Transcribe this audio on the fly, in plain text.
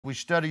We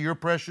study your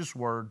precious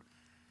word.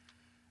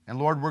 And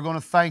Lord, we're going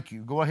to thank you.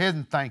 Go ahead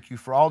and thank you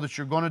for all that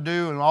you're going to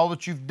do and all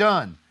that you've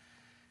done.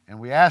 And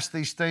we ask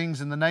these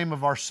things in the name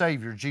of our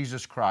Savior,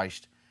 Jesus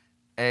Christ.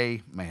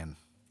 Amen.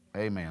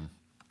 Amen.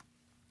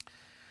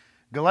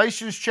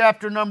 Galatians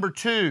chapter number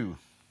 2.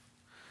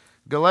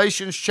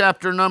 Galatians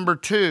chapter number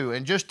 2.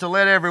 And just to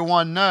let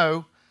everyone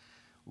know,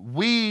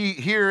 we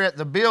here at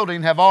the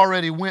building have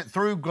already went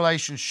through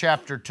Galatians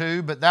chapter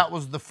 2, but that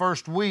was the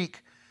first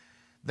week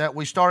that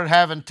we started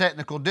having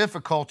technical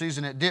difficulties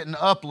and it didn't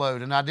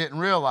upload, and I didn't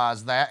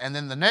realize that. And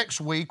then the next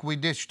week we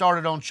just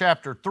started on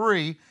chapter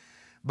 3,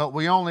 but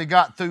we only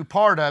got through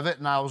part of it,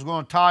 and I was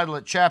going to title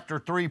it chapter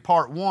 3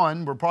 part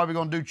 1. We're probably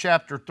going to do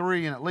chapter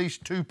 3 in at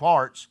least 2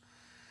 parts.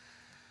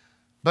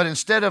 But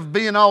instead of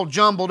being all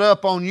jumbled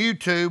up on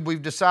YouTube,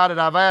 we've decided,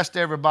 I've asked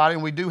everybody,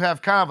 and we do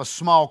have kind of a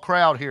small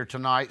crowd here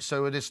tonight,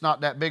 so it's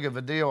not that big of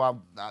a deal.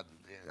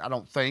 I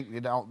don't think. I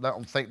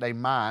don't think they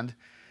mind.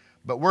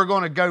 But we're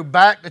going to go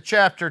back to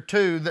chapter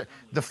 2.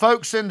 The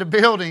folks in the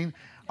building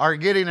are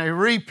getting a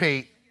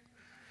repeat,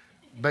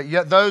 but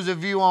yet those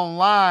of you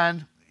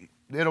online,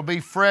 it'll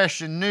be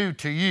fresh and new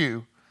to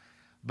you.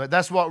 But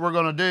that's what we're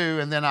going to do.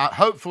 And then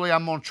hopefully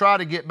I'm going to try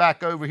to get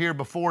back over here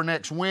before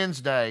next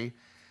Wednesday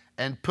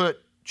and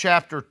put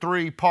chapter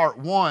 3 part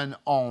 1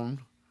 on.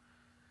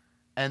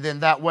 And then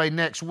that way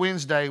next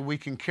Wednesday we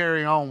can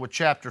carry on with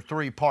chapter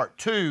 3 part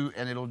 2,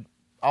 and it'll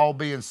all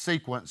be in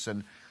sequence.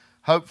 And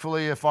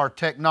hopefully if our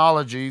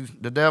technology,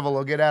 the devil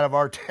will get out of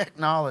our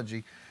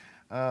technology,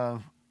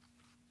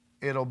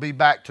 it'll be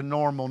back to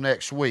normal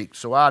next week.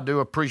 So I do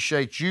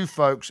appreciate you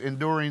folks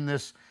enduring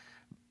this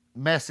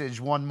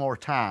message one more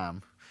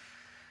time.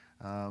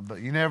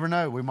 But you never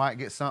know. We might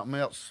get something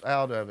else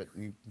out of it.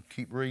 You can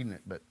keep reading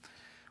it. But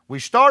we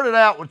started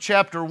out with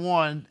chapter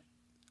 1.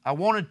 I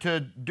wanted to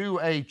do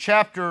a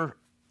chapter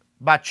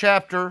by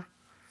chapter,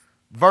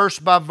 verse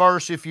by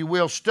verse, if you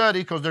will,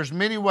 study, because there's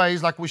many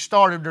ways, like we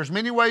started, there's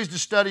many ways to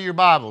study your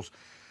Bibles.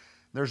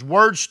 There's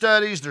word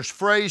studies, there's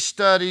phrase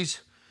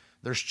studies,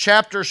 there's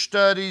chapter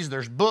studies,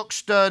 there's book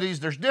studies,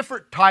 there's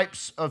different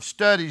types of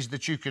studies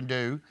that you can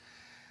do.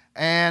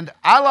 And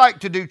I like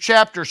to do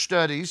chapter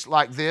studies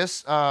like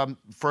this.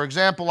 For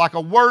example, like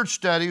a word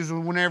studies,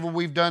 whenever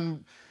we've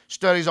done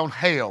studies on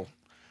hell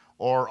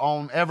or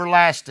on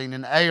everlasting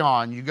and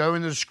aeon, you go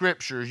into the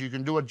scriptures, you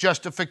can do a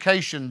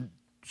justification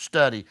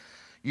study.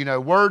 You know,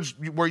 words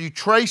where you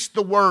trace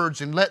the words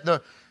and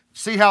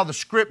see how the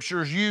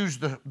scriptures use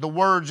the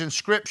words in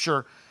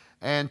scripture,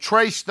 and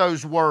trace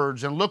those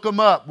words and look them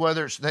up,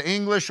 whether it's the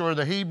English or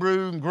the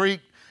Hebrew and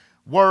Greek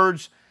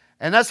words.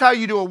 And that's how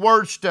you do a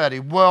word study.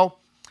 Well,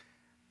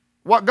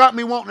 what got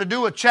me wanting to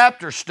do a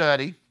chapter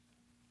study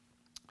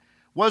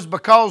was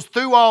because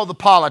through all the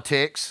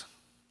politics,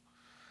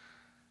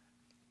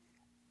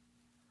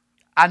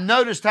 I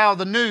noticed how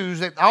the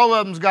news, that all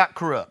of them's got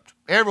corrupt.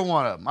 Every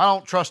one of them. I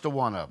don't trust a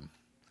one of them.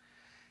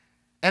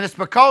 And it's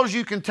because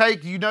you can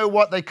take, you know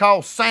what they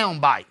call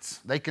sound bites.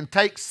 They can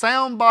take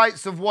sound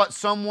bites of what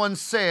someone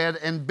said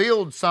and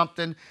build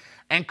something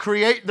and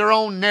create their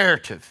own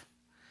narrative.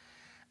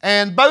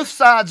 And both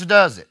sides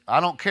does it.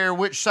 I don't care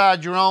which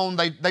side you're on,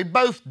 they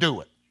both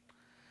do it.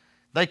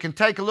 They can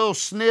take a little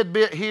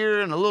snidbit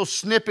here and a little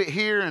snippet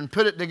here and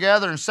put it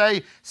together and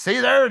say, see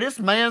there, this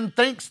man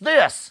thinks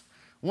this,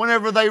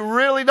 whenever they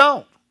really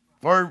don't.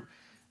 Or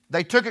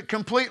they took it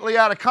completely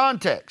out of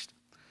context.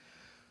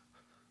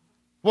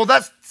 Well,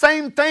 that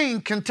same thing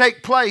can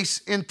take place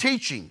in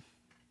teaching,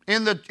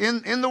 in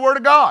the Word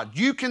of God.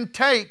 You can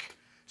take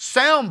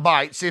sound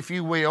bites, if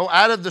you will,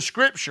 out of the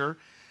Scripture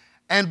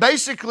and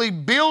basically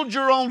build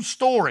your own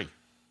story.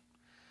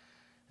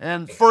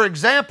 And for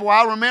example,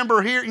 I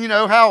remember here, you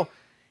know, how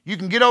you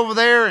can get over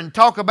there and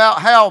talk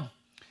about how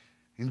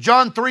in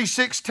John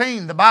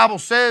 3:16, the Bible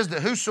says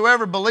that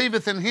whosoever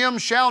believeth in him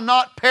shall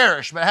not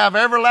perish, but have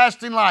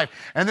everlasting life.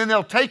 And then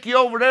they'll take you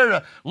over there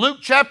to Luke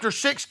chapter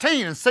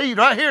 16 and see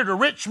right here the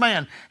rich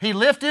man. He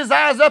lifted his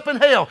eyes up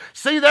in hell.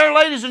 See there,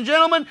 ladies and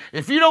gentlemen,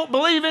 if you don't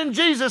believe in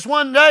Jesus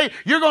one day,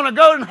 you're going to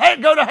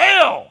go to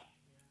hell.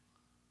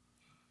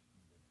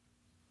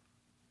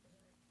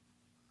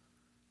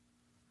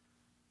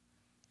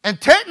 And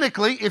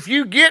technically, if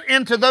you get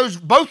into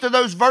both of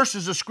those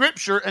verses of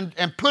Scripture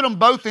and put them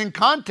both in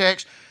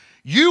context,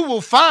 you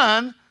will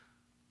find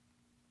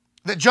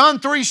that John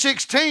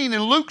 3:16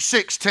 and Luke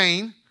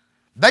 16,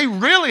 they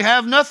really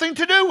have nothing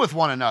to do with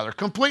one another.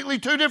 Completely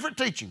two different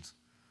teachings.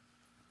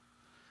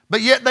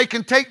 But yet they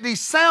can take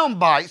these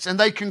sound bites and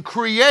they can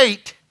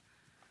create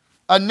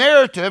a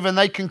narrative and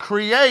they can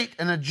create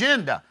an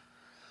agenda.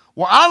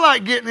 Well, I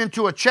like getting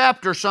into a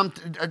chapter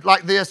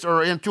like this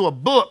or into a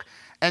book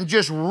and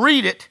just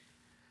read it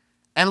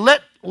and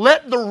let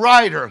the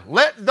writer,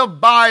 let the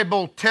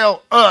Bible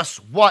tell us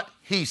what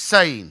he's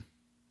saying.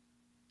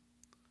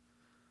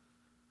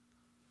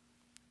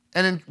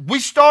 And we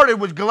started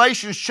with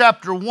Galatians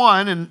chapter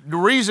 1, and the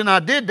reason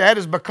I did that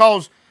is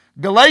because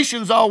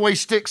Galatians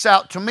always sticks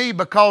out to me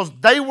because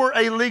they were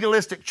a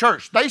legalistic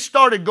church. They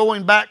started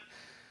going back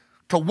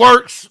to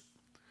works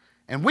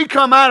And we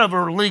come out of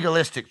a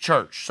legalistic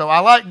church. So I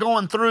like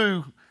going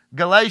through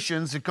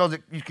Galatians because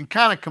you can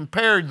kind of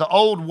compare the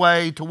old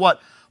way to what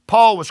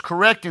Paul was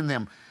correcting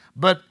them.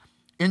 But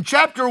in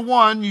chapter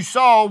 1, you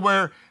saw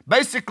where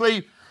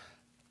basically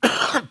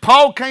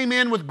Paul came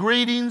in with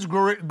greetings,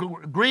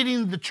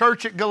 greeting the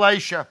church at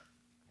Galatia.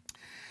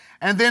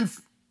 And then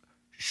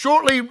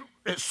shortly,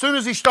 as soon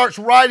as he starts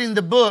writing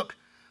the book,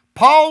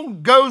 Paul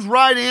goes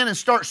right in and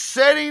starts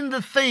setting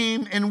the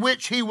theme in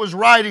which he was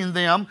writing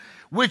them,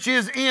 which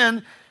is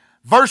in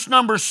verse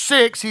number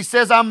 6. He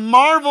says, I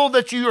marvel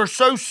that you are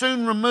so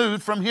soon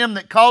removed from him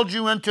that called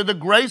you into the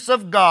grace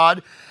of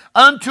God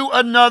unto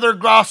another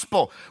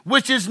gospel,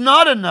 which is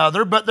not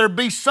another, but there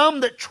be some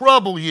that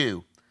trouble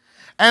you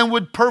and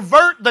would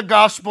pervert the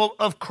gospel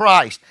of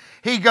Christ.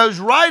 He goes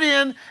right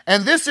in,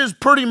 and this is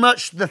pretty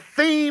much the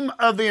theme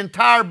of the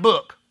entire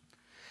book,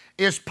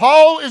 is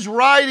Paul is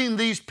writing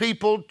these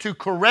people to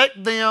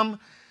correct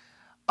them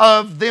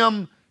of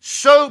them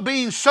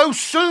being so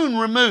soon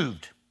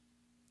removed.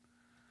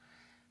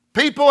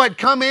 People had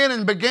come in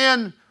and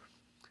began,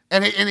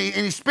 and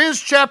he spends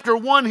chapter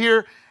 1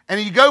 here,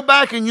 and you go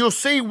back and you'll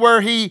see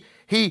where he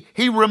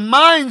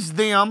reminds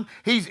them.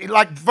 He's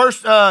like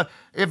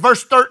in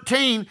verse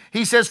 13,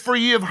 he says, for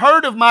you have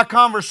heard of my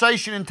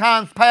conversation in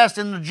times past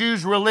in the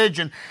Jews'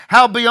 religion,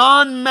 how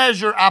beyond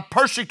measure I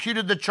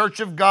persecuted the church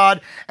of God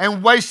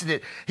and wasted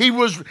it. He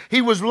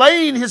was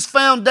laying his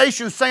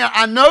foundation saying,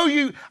 I know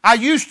you, I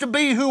used to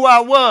be who I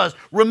was.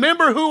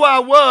 Remember who I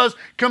was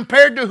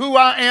compared to who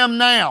I am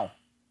now.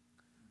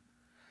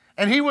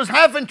 And he was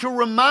having to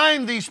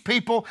remind these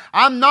people,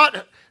 I'm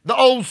not the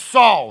old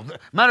Saul.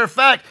 Matter of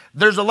fact,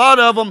 there's a lot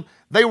of them,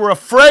 they were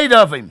afraid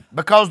of him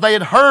because they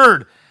had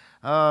heard.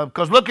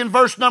 Because look in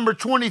verse number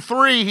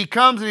 23, he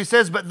comes and he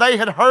says, but they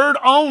had heard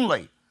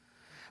only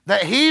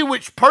that he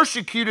which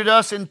persecuted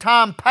us in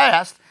time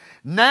past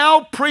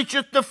now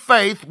preacheth the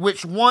faith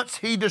which once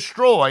he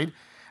destroyed,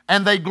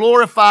 and they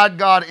glorified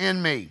God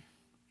in me.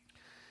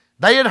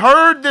 They had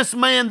heard this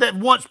man that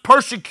once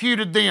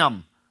persecuted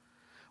them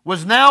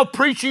was now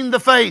preaching the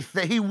faith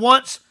that he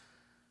once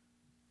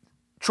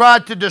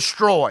tried to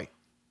destroy.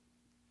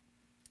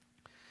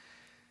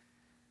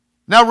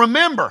 Now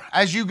remember,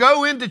 as you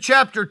go into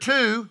chapter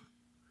 2,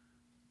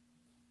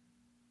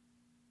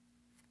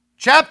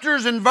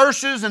 chapters and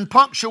verses and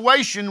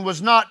punctuation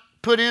was not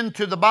put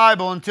into the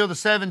Bible until the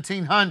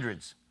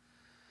 1700s.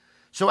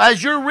 So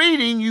as you're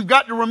reading, you've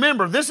got to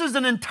remember, this is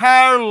an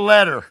entire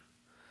letter.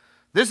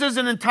 This is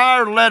an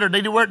entire letter.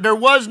 There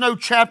was no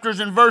chapters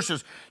and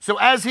verses. So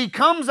as he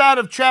comes out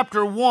of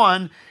chapter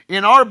 1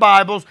 in our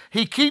Bibles,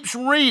 he keeps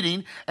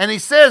reading, and he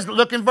says,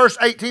 look in verse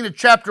 18 of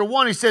chapter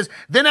 1, he says,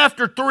 then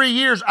after 3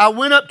 years I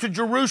went up to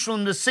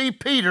Jerusalem to see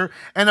Peter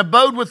and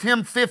abode with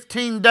him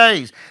 15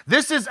 days.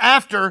 This is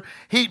after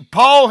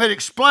Paul had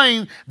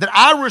explained that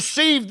I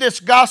received this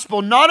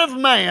gospel not of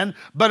man,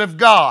 but of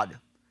God.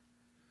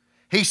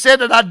 He said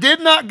that I did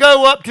not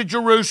go up to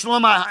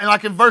Jerusalem,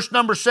 like in verse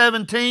number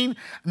 17,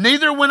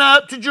 neither went I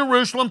up to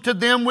Jerusalem to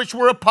them which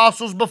were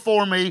apostles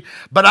before me,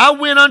 but I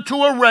went unto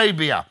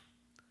Arabia.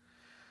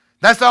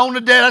 That's out in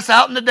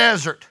the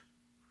desert.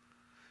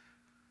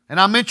 And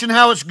I mentioned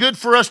how it's good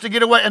for us to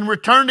get away and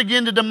returned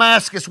again to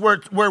Damascus where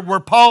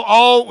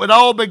Paul, it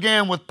all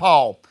began with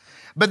Paul.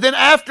 But then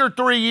after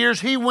 3 years,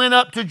 he went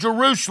up to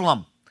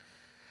Jerusalem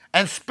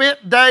and spent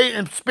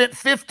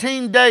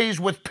 15 days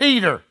with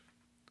Peter.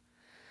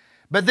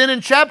 But then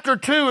in chapter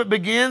 2 it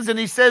begins, and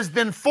he says,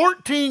 then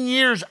 14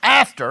 years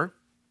after,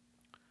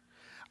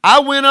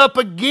 I went up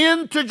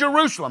again to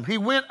Jerusalem. He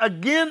went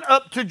again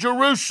up to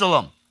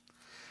Jerusalem.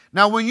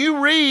 Now when you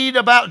read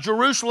about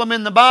Jerusalem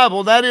in the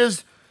Bible, that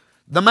is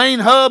the main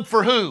hub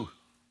for who?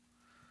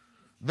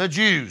 The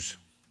Jews.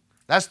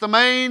 That's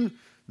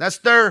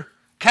their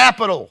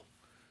capital.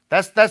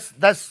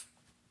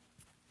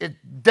 It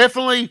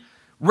definitely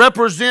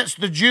represents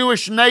the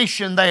Jewish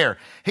nation there.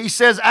 He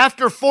says,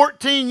 after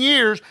 14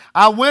 years,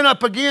 I went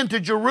up again to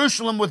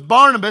Jerusalem with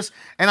Barnabas,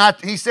 and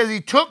he says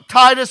he took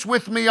Titus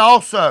with me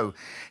also.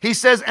 He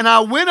says, and I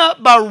went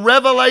up by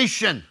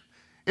revelation.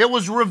 It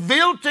was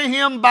revealed to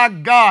him by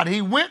God.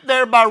 He went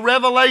there by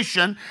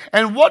revelation,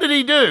 and what did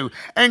he do?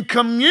 And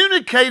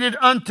communicated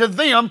unto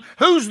them,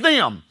 who's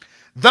them?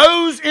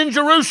 Those in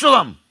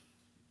Jerusalem.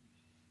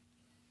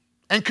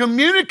 And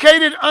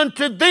communicated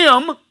unto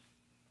them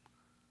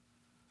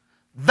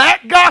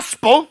that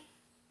gospel,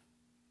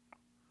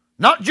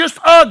 not just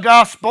a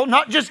gospel,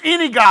 not just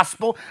any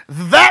gospel,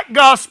 that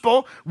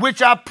gospel which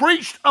I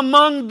preached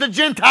among the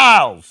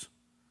Gentiles.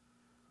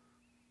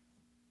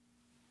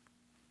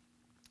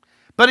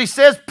 But he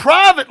says,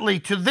 privately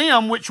to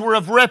them which were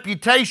of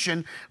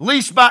reputation,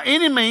 lest by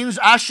any means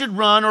I should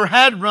run or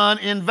had run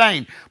in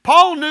vain.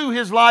 Paul knew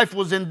his life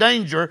was in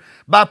danger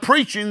by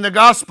preaching the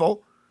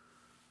gospel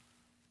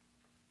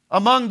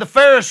among the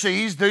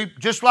Pharisees,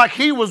 just like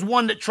he was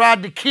one that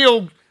tried to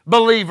kill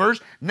believers.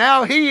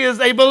 Now he is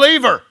a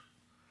believer.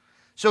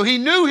 So he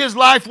knew his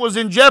life was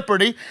in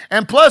jeopardy,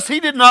 and plus he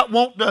did not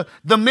want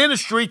the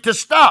ministry to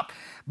stop.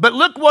 But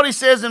look what he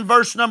says in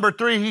verse number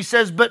 3. He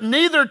says, but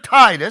neither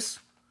Titus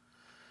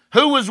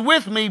who was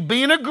with me,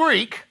 being a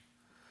Greek,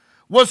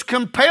 was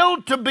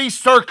compelled to be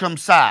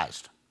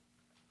circumcised.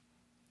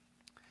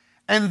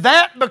 And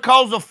that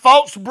because of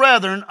false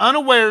brethren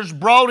unawares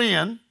brought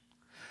in,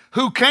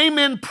 who came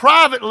in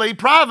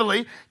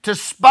privately to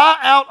spy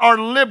out our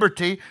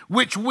liberty,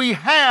 which we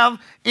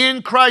have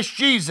in Christ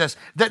Jesus,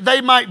 that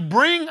they might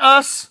bring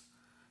us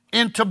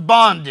into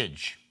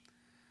bondage.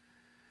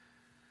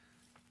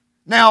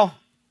 Now,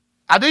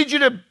 I need you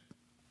to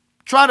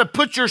try to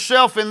put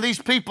yourself in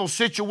these people's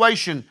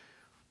situation,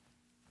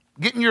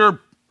 getting your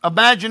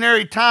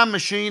imaginary time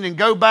machine and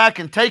go back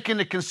and take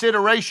into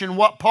consideration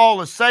what Paul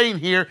is saying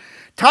here.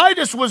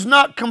 Titus was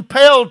not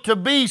compelled to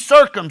be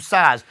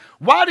circumcised.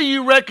 Why do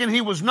you reckon he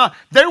was not?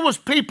 There was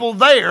people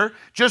there,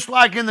 just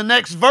like in the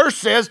next verse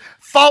says,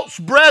 false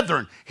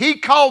brethren. He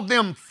called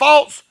them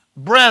false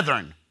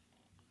brethren.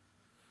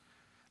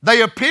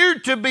 They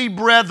appeared to be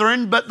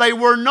brethren, but they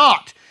were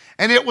not.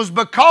 And it was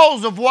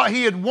because of what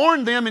he had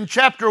warned them in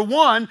chapter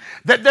 1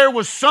 that there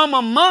was some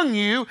among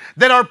you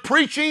that are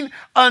preaching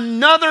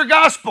another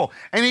gospel.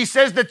 And he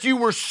says that you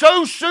were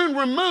so soon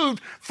removed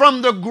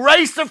from the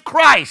grace of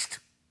Christ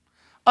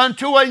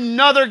unto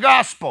another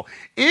gospel.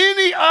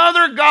 Any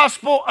other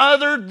gospel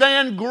other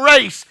than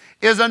grace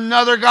is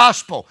another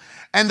gospel.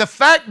 And the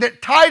fact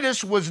that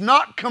Titus was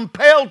not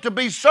compelled to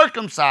be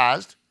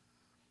circumcised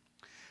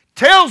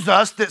tells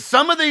us that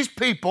some of these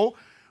people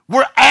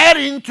were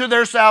adding to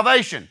their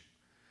salvation.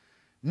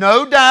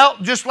 No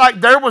doubt, just like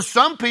there was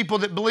some people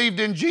that believed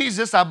in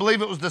Jesus, I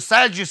believe it was the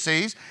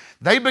Sadducees,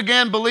 they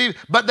began believing,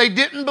 but they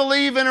didn't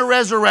believe in a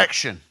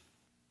resurrection.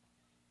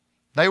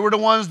 They were the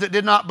ones that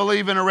did not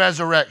believe in a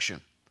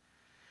resurrection.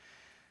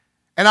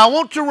 And I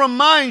want to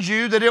remind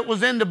you that it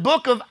was in the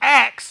book of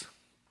Acts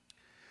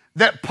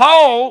that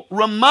Paul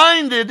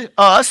reminded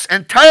us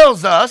and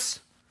tells us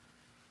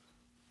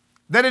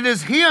that it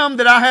is him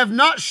that I have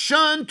not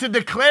shunned to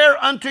declare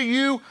unto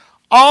you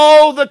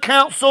all the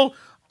counsel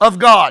of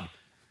God.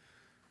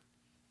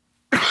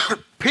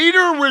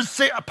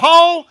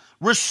 Paul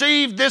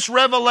received this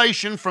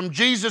revelation from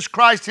Jesus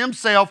Christ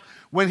himself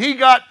when he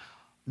got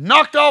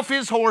knocked off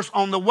his horse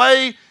on the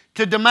way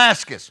to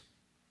Damascus.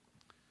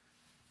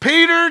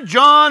 Peter,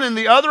 John, and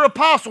the other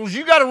apostles,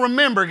 you got to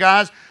remember,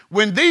 guys,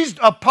 when these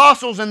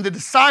apostles and the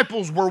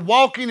disciples were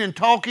walking and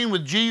talking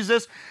with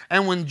Jesus,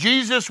 and when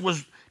Jesus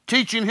was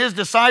teaching his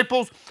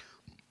disciples,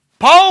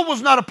 Paul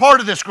was not a part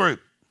of this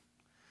group.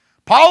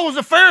 Paul was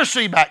a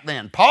Pharisee back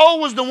then. Paul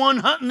was the one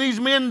hunting these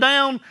men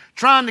down,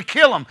 trying to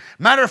kill them.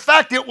 Matter of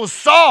fact, it was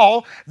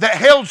Saul that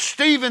held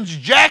Stephen's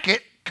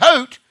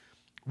coat,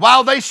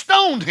 while they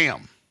stoned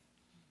him.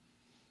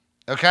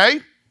 Okay?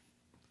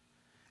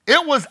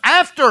 It was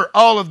after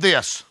all of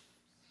this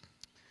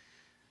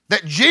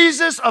that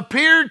Jesus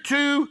appeared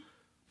to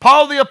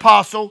Paul the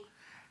apostle,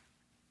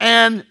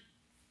 and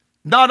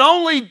not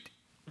only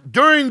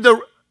during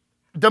the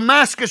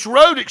Damascus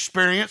Road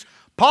experience,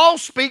 Paul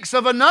speaks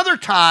of another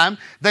time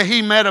that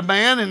he met a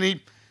man, and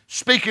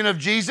speaking of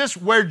Jesus,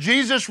 where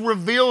Jesus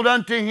revealed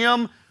unto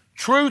him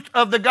truth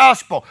of the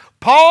gospel.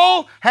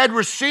 Paul had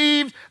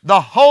received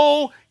the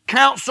whole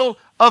counsel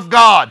of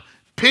God.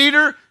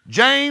 Peter,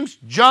 James,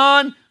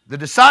 John, the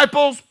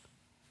disciples,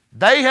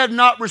 they had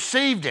not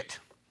received it.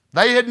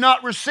 They had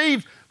not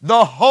received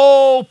the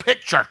whole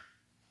picture.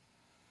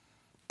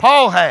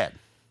 Paul had.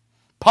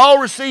 Paul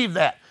received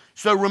that.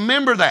 So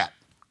remember that.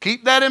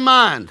 Keep that in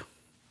mind.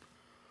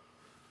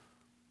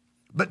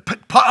 But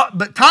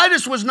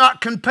Titus was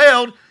not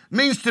compelled,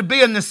 means to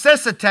be a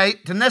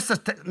necessitate,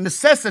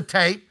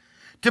 to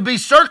be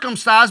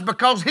circumcised,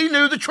 because he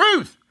knew the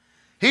truth.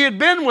 He had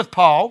been with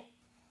Paul,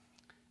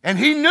 and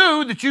he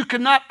knew that you could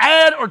not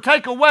add or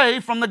take away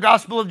from the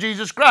gospel of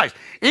Jesus Christ.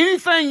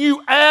 Anything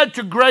you add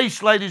to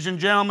grace, ladies and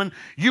gentlemen,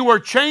 you are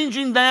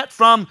changing that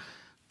from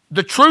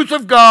the truth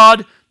of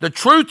God, the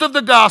truth of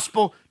the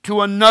gospel,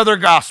 to another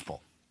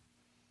gospel.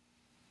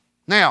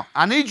 Now,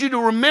 I need you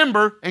to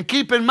remember and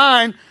keep in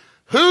mind,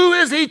 who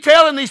is he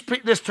telling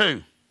this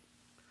to?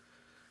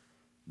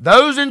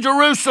 Those in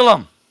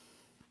Jerusalem.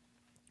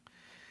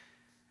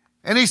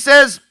 And he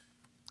says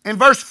in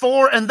verse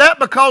 4, and that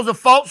because of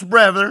false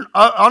brethren,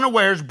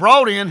 unawares,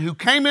 brought in, who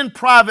came in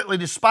privately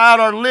to spy out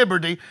our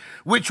liberty,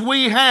 which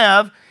we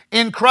have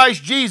in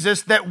Christ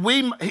Jesus, that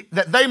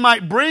they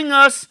might bring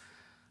us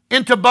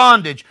into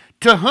bondage,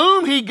 to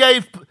whom he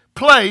gave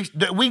place,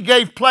 that we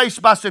gave place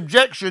by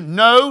subjection,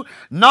 no,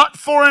 not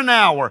for an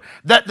hour,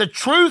 that the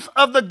truth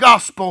of the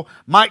gospel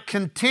might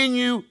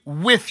continue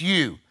with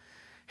you.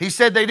 He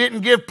said they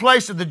didn't give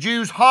place to the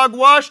Jews'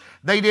 hogwash.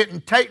 They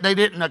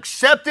didn't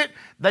accept it.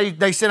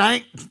 They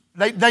said,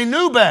 they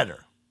knew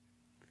better.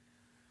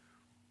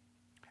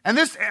 And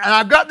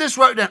I've got this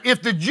wrote down.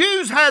 If the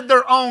Jews had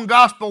their own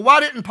gospel, why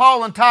didn't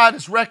Paul and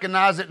Titus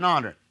recognize it and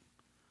honor it?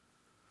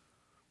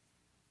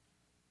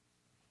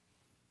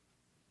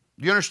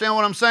 Do you understand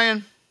what I'm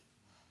saying?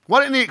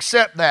 Why didn't he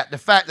accept that? The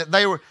fact that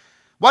they were,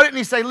 why didn't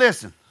he say,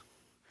 listen,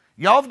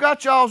 y'all have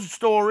got y'all's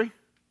story.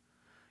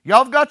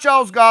 Y'all have got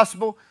y'all's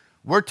gospel.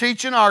 We're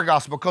teaching our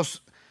gospel.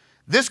 Because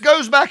this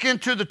goes back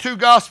into the two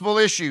gospel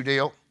issue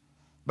deal.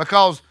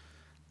 Because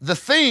the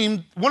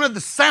theme, one of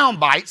the sound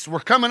bites, we're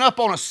coming up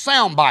on a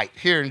sound bite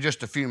here in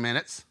just a few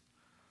minutes.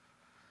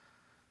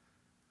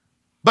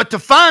 But to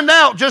find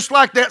out, just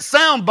like that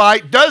sound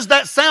bite, does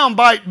that sound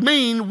bite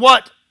mean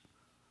what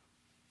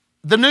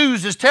the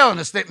news is telling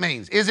us that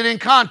means? Is it in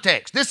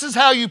context? This is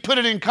how you put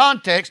it in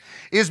context,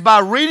 is by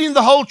reading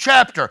the whole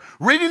chapter,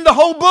 reading the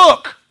whole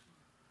book.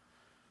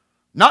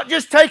 Not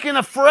just taking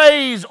a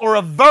phrase or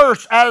a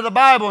verse out of the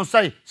Bible and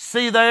say,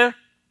 see there?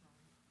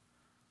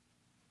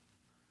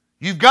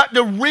 You've got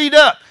to read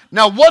up.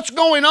 Now, what's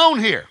going on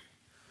here?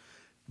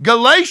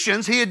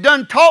 Galatians, he had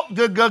done taught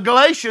the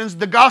Galatians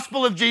the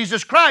gospel of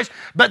Jesus Christ,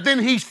 but then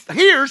he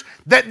hears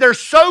that they're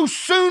so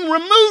soon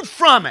removed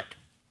from it.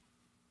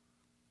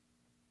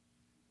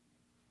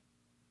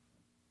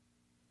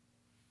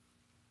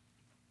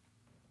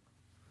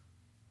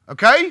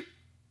 Okay?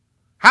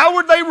 How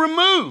were they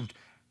removed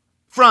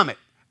from it?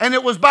 And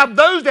it was by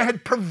those that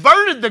had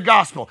perverted the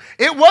gospel.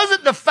 It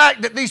wasn't the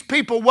fact that these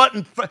people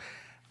wasn't...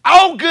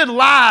 All good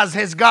lies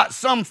has got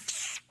some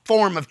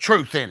form of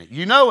truth in it.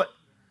 You know it.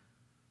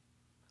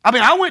 I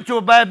mean, I went to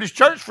a Baptist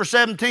church for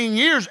 17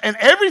 years, and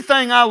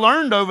everything I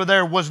learned over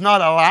there was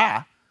not a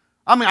lie.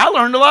 I mean, I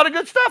learned a lot of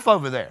good stuff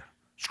over there,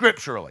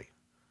 scripturally.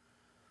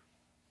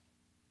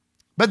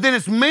 But then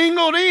it's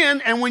mingled in,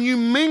 and when you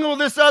mingle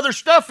this other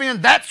stuff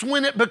in, that's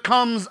when it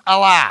becomes a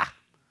lie.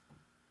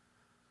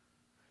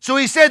 So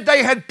he said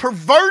they had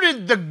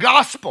perverted the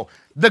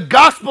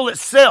gospel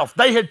itself.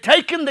 They had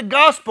taken the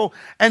gospel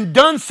and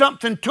done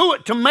something to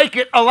it to make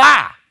it a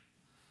lie.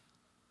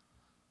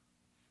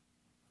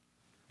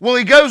 Well,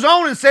 he goes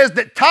on and says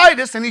that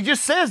Titus, and he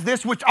just says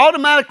this, which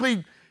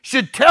automatically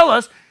should tell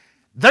us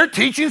they're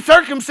teaching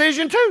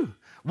circumcision too.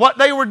 What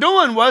they were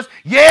doing was,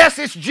 yes,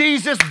 it's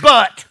Jesus,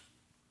 but...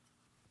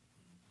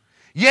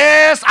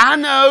 Yes, I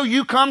know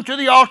you come to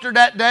the altar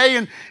that day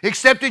and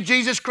accepted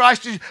Jesus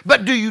Christ,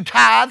 but do you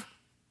tithe?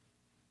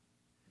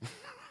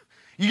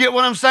 You get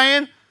what I'm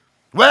saying?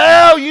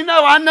 Well, you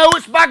know, I know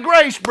it's by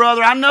grace,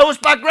 brother. I know it's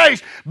by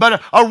grace.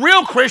 But a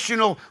real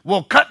Christian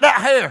will cut that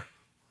hair.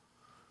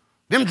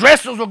 Them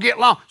dresses will get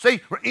long.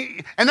 See,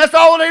 and that's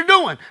all they're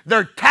doing.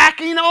 They're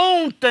tacking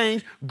on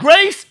things.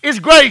 Grace is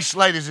grace,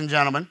 ladies and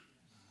gentlemen.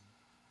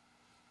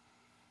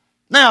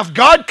 Now, if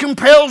God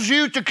compels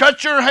you to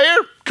cut your hair,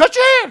 cut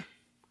your hair.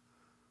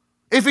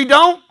 If He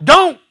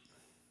don't.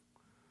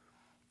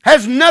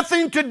 Has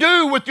nothing to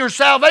do with your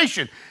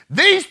salvation.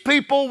 These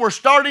people were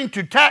starting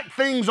to tack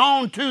things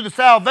on to the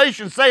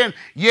salvation, saying,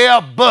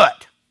 yeah,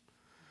 but.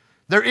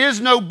 There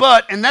is no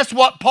but, and that's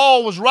what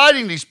Paul was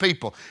writing these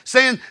people,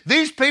 saying,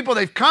 these people,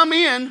 they've come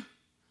in,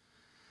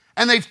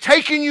 and they've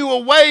taken you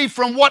away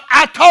from what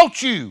I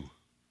taught you.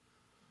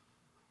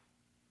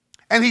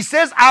 And he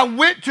says, I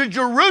went to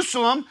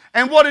Jerusalem,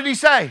 and what did he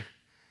say?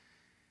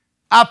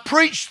 I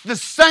preached the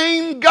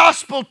same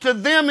gospel to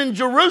them in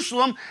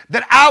Jerusalem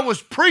that I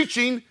was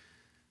preaching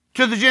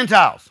to the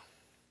Gentiles.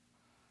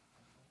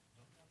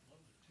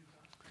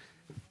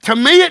 To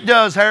me it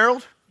does,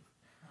 Harold.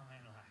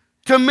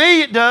 To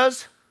me it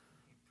does.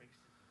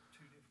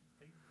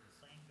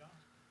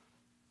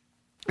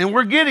 And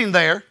we're getting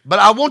there, but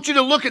I want you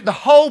to look at the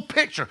whole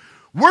picture.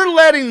 We're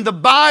letting the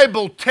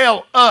Bible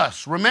tell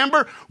us.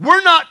 Remember,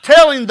 we're not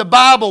telling the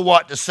Bible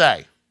what to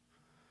say.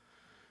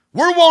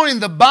 We're wanting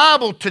the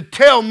Bible to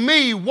tell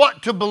me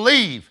what to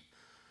believe.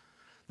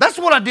 That's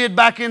what I did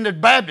back in the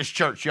Baptist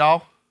church,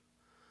 y'all.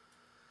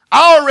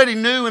 I already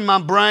knew in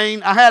my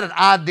brain, I had an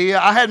idea,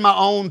 I had my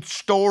own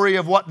story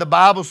of what the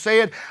Bible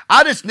said.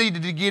 I just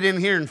needed to get in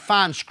here and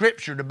find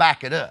Scripture to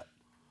back it up.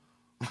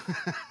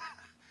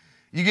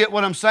 You get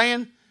what I'm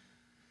saying?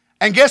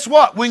 And guess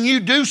what? When you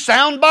do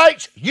sound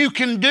bites, you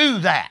can do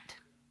that.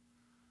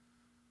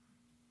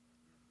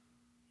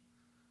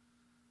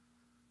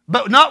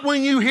 But not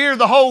when you hear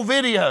the whole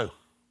video.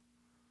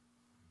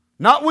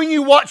 Not when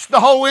you watch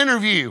the whole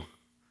interview.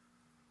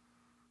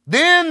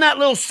 Then that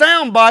little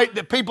sound bite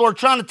that people are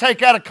trying to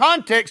take out of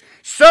context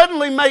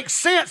suddenly makes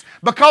sense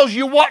because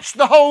you watched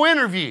the whole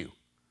interview.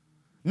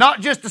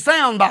 Not just the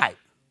sound bite.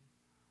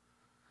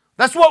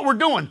 That's what we're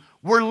doing.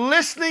 We're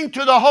listening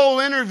to the whole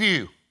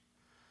interview.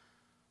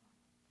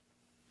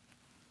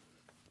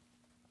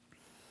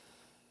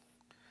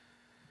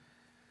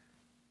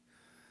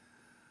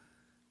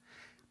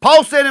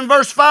 Paul said in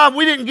verse 5,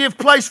 we didn't give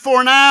place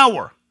for an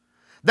hour,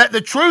 that the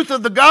truth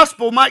of the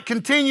gospel might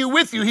continue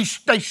with you.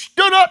 They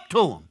stood up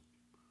to him.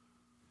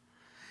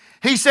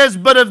 He says,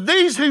 but of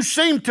these who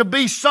seem to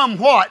be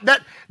somewhat,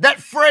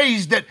 that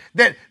phrase, that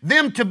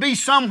them to be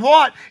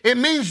somewhat, it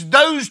means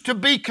those to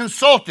be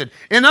consulted.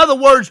 In other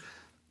words,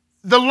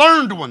 the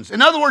learned ones.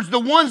 In other words,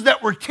 the ones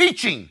that were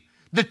teaching,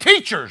 the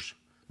teachers,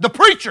 the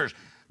preachers,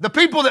 the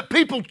people that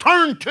people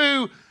turn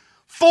to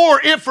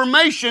for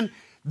information.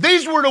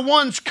 These were the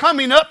ones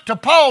coming up to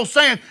Paul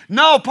saying,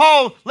 no,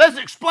 Paul, let's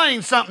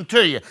explain something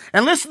to you.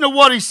 And listen to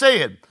what he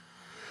said.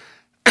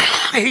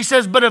 He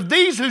says, but of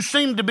these who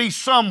seem to be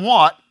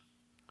somewhat,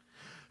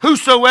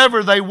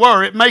 whosoever they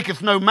were, it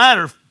maketh no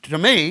matter to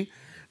me.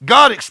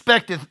 God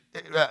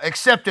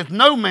accepteth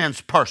no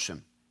man's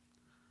person.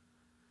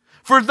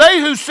 For they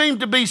who seemed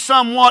to be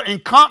somewhat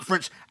in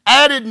conference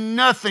added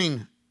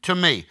nothing to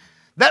me.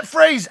 That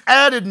phrase,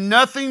 added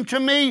nothing to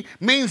me,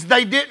 means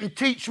they didn't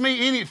teach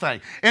me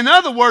anything. In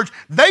other words,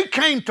 they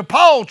came to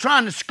Paul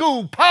trying to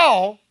school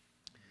Paul,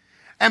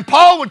 and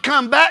Paul would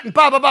come back and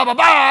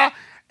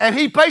and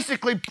he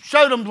basically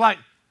showed them like,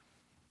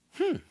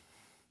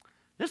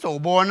 this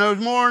old boy knows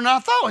more than I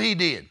thought he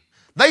did.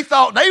 They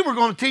thought they were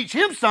going to teach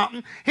him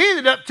something. He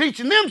ended up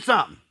teaching them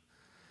something.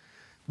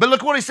 But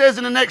look what he says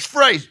in the next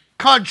phrase,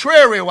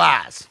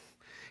 contrariwise.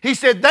 He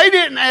said, they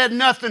didn't add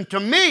nothing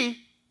to me,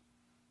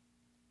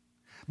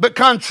 but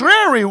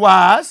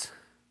contrariwise,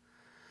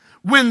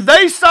 when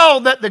they saw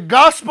that the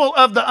gospel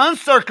of the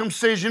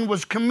uncircumcision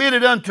was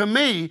committed unto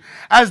me,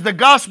 as the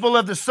gospel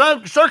of the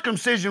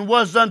circumcision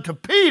was unto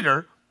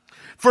Peter,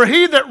 for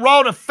he that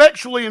wrought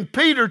effectually in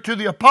Peter to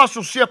the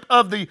apostleship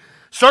of the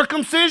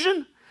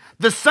circumcision,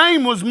 the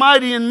same was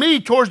mighty in me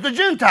towards the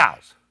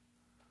Gentiles.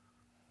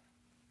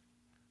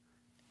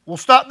 We'll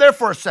stop there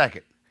for a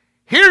second.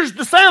 Here's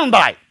the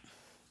soundbite.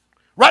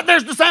 Right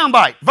there's the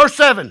soundbite. Verse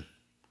 7.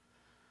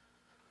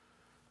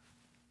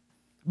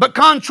 But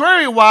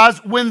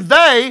contrariwise, when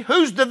they,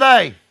 who's the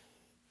they?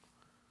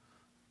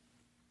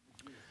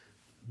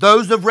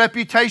 Those of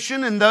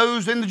reputation and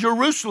those in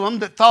Jerusalem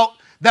that thought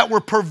that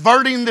were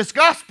perverting this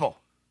gospel.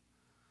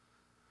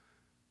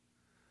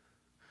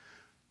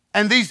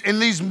 And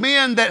these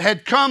men that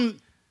had come,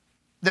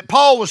 that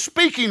Paul was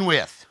speaking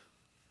with,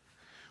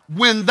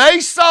 when they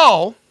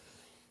saw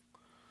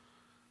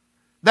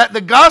that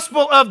the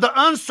gospel of the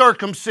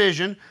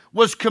uncircumcision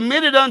was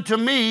committed unto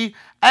me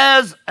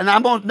as, and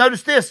I'm going to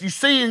notice this, you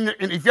see,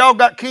 if y'all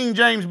got King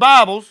James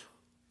Bibles,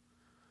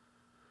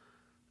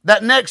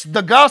 that next,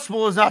 the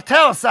gospel is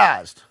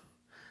italicized.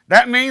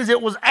 That means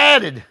it was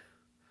added.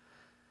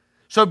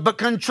 So, but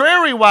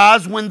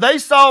contrariwise, when they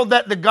saw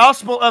that the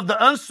gospel of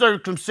the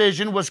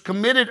uncircumcision was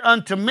committed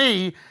unto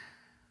me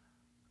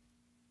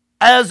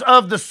as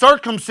of the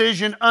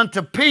circumcision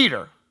unto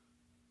Peter,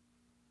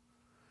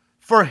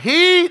 for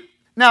he,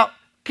 now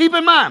keep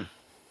in mind,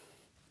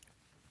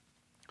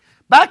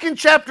 back in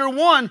chapter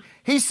 1,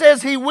 he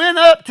says he went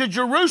up to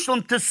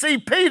Jerusalem to see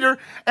Peter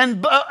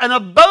and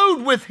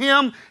abode with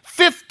him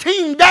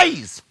 15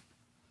 days.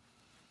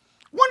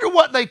 Wonder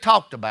what they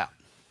talked about.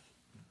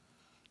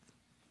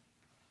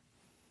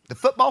 The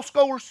football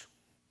scores?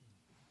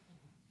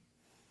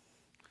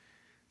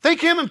 Think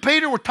him and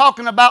Peter were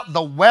talking about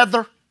the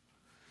weather?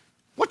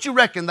 What you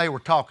reckon they were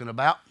talking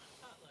about?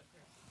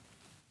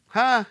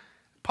 Huh?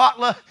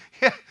 Potluck?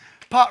 Yeah,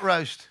 pot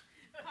roast.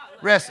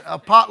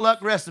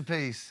 Potluck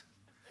recipes.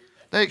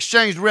 They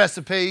exchanged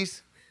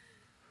recipes.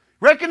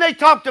 Reckon they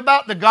talked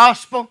about the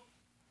gospel?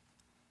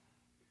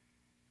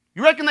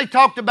 You reckon they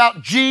talked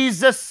about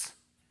Jesus?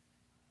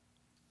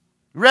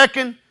 You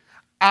reckon?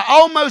 I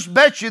almost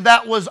bet you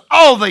that was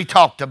all they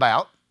talked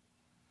about.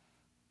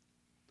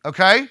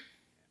 Okay?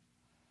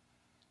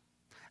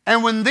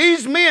 And when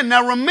these men,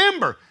 now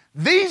remember,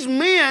 these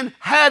men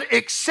had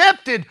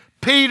accepted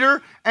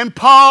Peter and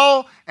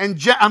Paul and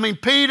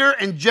Peter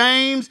and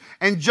James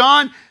and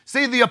John.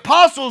 See, the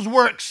apostles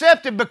were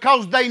accepted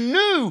because they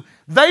knew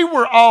they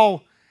were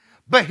all.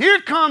 But here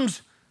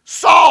comes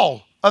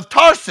Saul of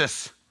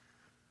Tarsus.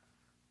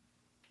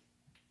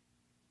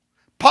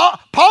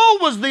 Paul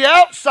was the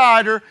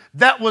outsider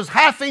that was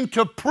having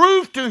to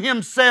prove to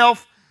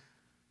himself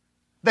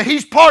that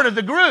he's part of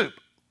the group.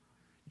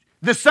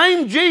 The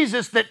same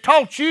Jesus that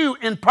taught you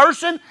in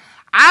person,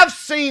 I've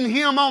seen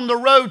him on the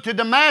road to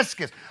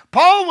Damascus.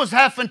 Paul was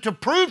having to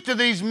prove to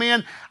these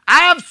men,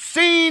 I've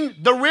seen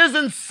the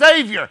risen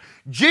Savior.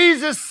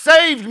 Jesus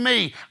saved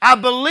me. I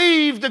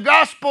believe the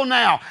gospel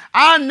now.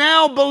 I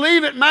now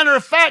believe it. Matter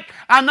of fact,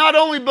 I not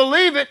only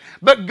believe it,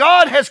 but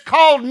God has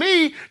called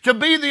me to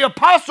be the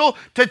apostle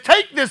to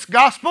take this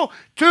gospel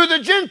to the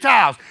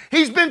Gentiles.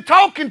 He's been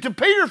talking to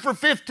Peter for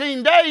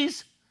 15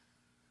 days.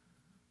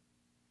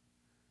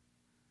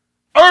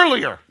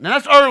 Earlier. Now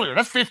that's earlier.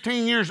 That's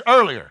 15 years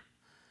earlier.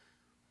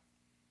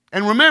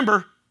 And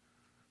remember,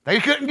 they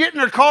couldn't get in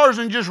their cars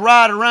and just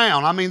ride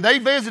around. I mean, they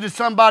visited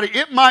somebody.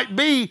 It might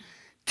be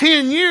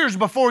 10 years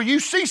before you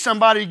see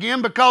somebody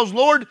again because,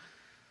 Lord,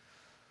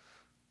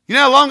 you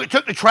know how long it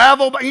took to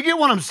travel? But you get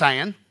what I'm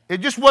saying.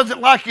 It just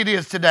wasn't like it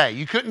is today.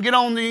 You couldn't get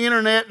on the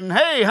internet and,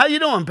 hey, how you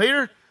doing,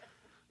 Peter?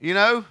 You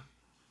know,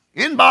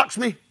 inbox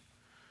me.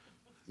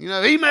 You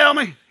know, email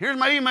me. Here's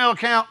my email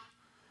account.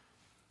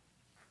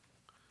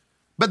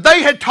 But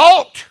they had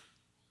talked.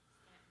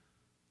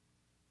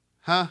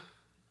 Huh?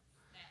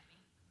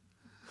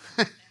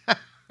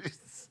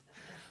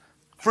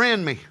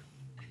 Friend me.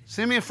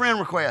 Send me a friend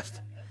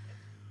request.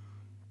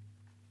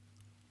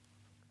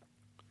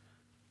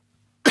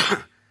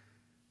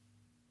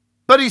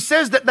 But he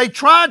says that they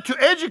tried to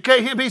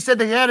educate him. He said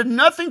they added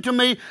nothing to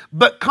me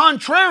but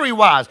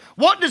contrariwise.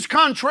 What does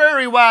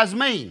contrariwise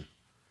mean?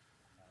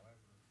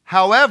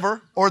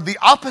 However, or the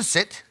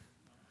opposite,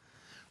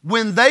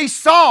 when they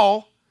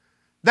saw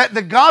that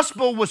the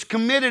gospel was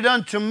committed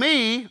unto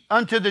me,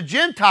 unto the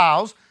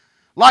Gentiles,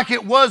 like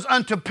it was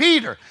unto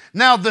Peter.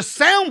 Now the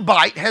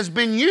soundbite has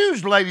been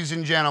used, ladies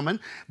and gentlemen,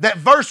 that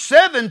verse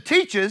 7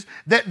 teaches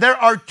that there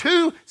are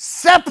two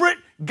separate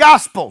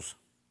gospels.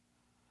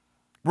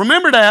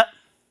 Remember that,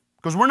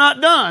 because we're not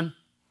done.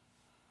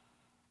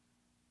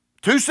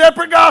 Two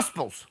separate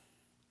gospels.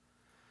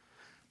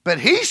 But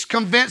he's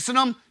convincing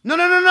them,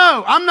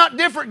 no, I'm not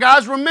different,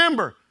 guys.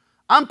 Remember,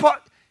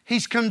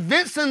 he's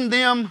convincing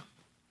them.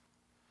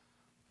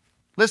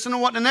 Listen to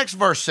what the next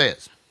verse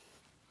says.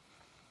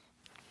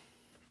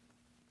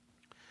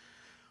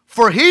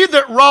 For he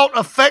that wrought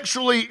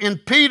effectually in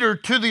Peter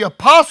to the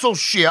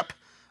apostleship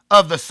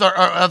of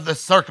the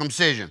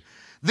circumcision.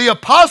 The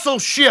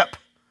apostleship.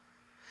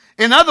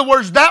 In other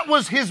words, that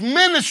was his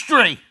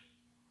ministry.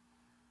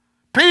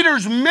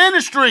 Peter's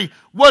ministry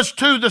was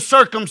to the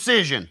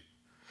circumcision.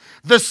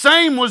 The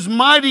same was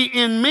mighty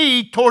in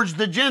me towards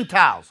the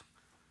Gentiles.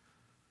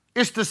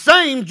 It's the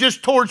same,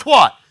 just towards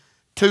what?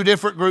 Two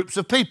different groups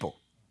of people.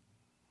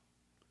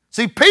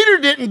 See, Peter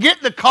didn't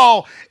get the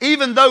call,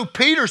 even though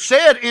Peter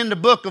said in the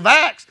book of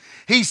Acts,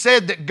 he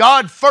said that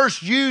God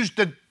first used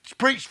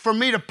for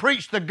me to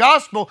preach the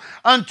gospel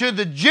unto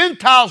the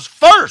Gentiles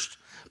first.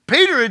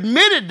 Peter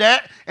admitted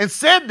that and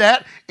said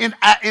that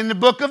in the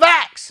book of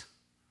Acts.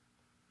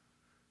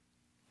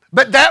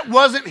 But that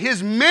wasn't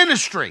his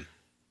ministry.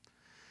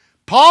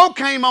 Paul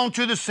came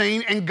onto the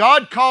scene and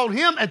God called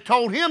him and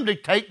told him to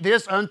take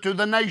this unto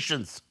the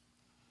nations.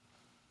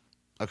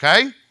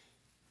 Okay?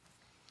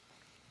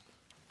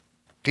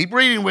 Keep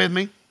reading with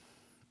me.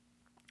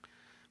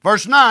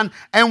 Verse 9,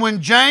 and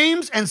when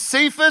James and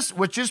Cephas,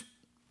 which is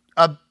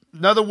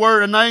another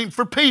word, a name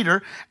for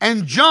Peter,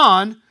 and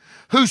John,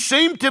 who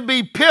seemed to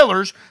be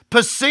pillars,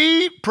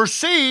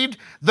 perceived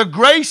the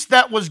grace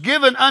that was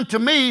given unto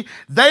me,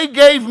 they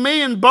gave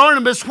me and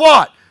Barnabas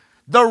what?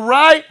 The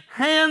right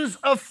hands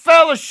of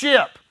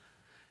fellowship.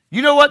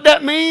 You know what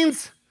that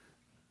means?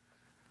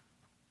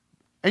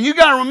 And you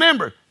got to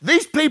remember,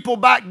 these people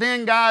back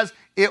then, guys,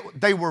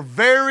 they were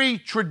very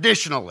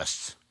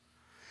traditionalists.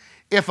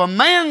 If a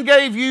man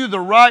gave you the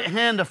right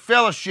hand of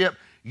fellowship,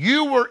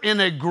 you were in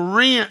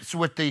agreement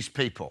with these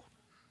people.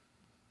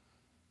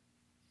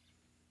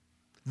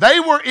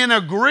 They were in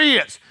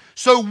agreement.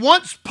 So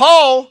once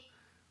Paul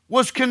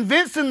was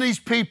convincing these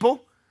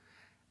people,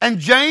 and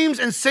James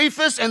and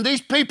Cephas and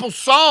these people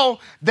saw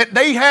that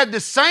they had the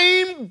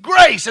same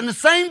grace and the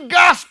same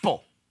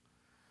gospel,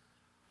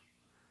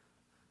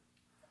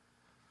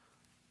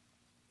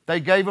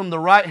 they gave them the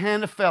right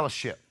hand of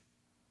fellowship.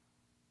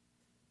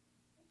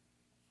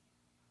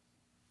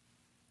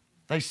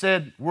 They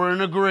said, we're in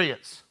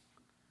agreement.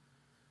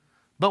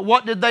 But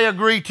what did they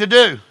agree to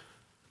do?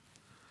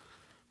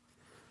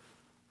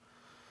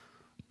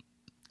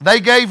 They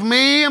gave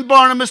me and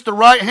Barnabas the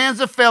right hands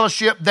of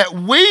fellowship, that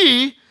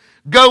we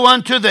go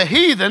unto the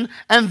heathen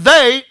and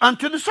they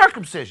unto the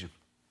circumcision.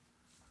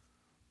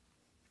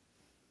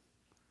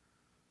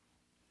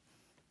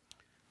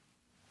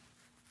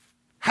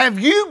 Have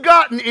you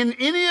gotten in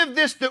any of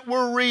this that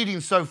we're reading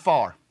so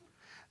far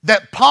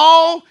that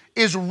Paul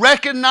is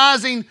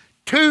recognizing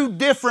two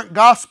different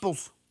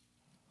gospels?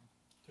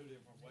 Two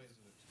different ways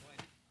of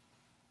explaining.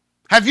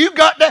 Have you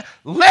got that?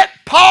 Let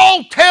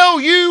Paul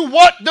tell you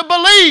what to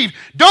believe.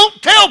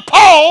 Don't tell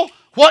Paul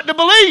what to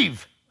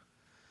believe.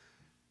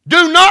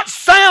 Do not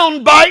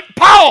soundbite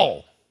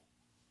Paul.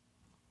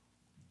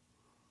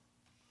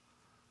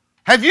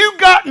 Have you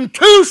gotten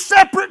two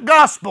separate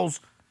gospels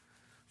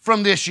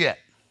from this yet?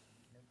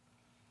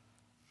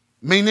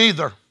 Me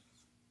neither.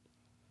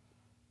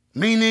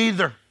 Me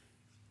neither.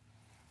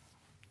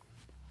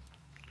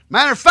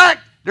 Matter of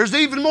fact, there's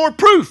even more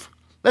proof.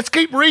 Let's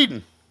keep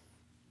reading.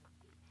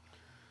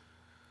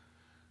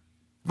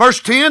 Verse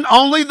 10,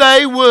 only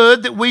they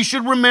would that we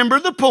should remember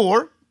the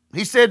poor.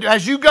 He said,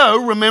 as you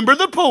go, remember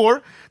the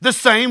poor, the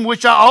same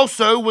which I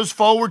also was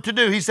forward to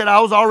do. He said,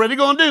 I was already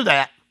going to do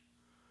that.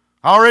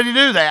 I already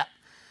do that.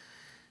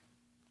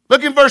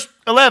 Look in verse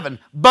 11.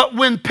 But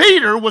when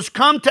Peter was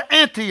come to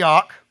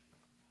Antioch,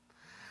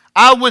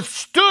 I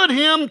withstood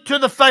him to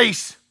the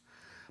face,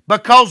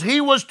 because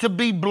he was to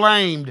be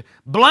blamed.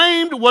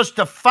 Blamed was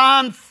to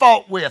find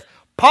fault with.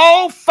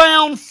 Paul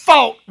found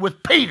fault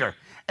with Peter,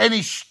 and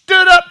he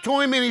stood up to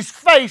him in his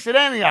face at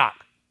Antioch.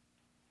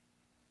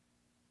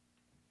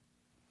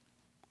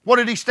 What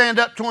did he stand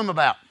up to him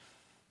about?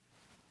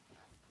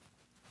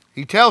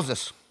 He tells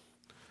us,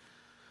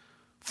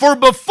 for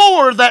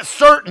before that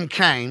certain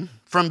came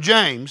from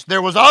James,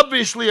 there was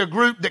obviously a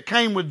group that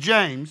came with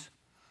James.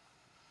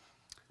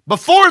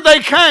 Before they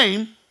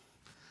came,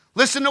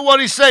 listen to what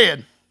he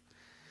said.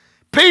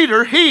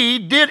 Peter, he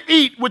did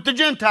eat with the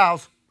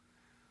Gentiles.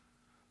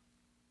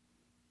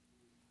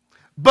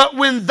 But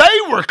when they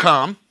were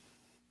come,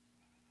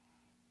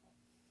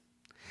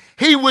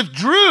 he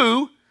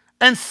withdrew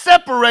and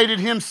separated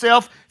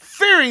himself,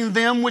 fearing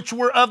them which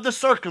were of the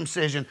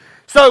circumcision.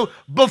 So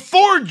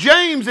before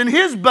James and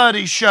his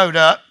buddies showed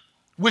up,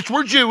 which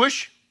were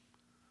Jewish,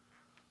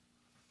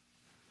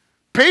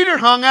 Peter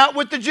hung out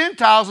with the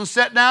Gentiles and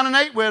sat down and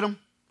ate with them.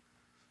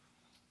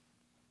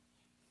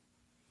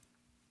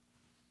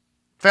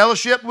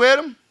 fellowship with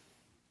them.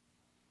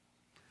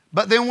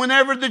 But then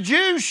whenever the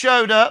Jews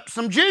showed up,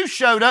 some Jews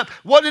showed up,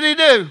 what did he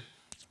do?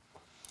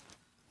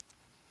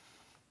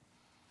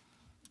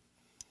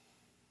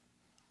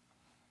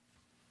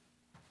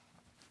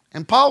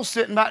 And Paul's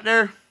sitting back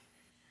there.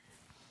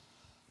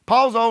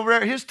 Paul's over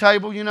there at his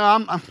table. You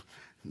know,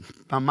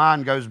 my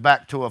mind goes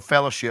back to a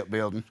fellowship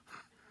building.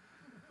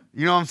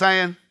 You know what I'm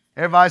saying?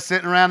 Everybody's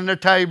sitting around at their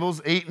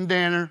tables, eating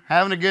dinner,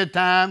 having a good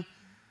time.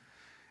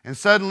 And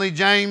suddenly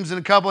James and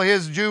a couple of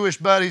his Jewish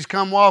buddies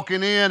come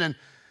walking in, and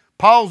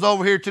Paul's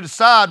over here to the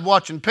side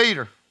watching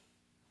Peter.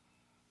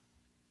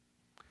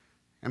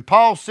 And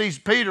Paul sees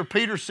Peter.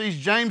 Peter sees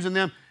James and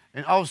them.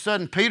 And all of a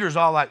sudden, Peter's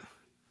all like,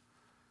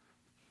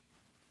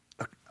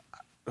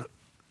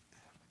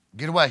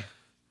 get away.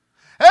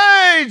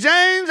 Hey,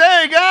 James.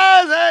 Hey,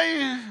 guys.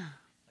 Hey.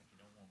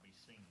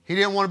 He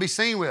didn't want to be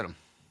seen with them.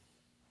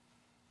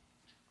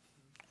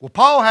 Well,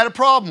 Paul had a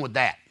problem with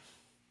that.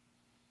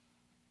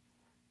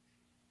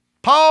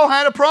 Paul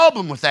had a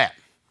problem with that.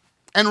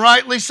 And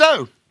rightly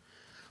so.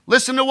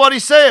 Listen to what he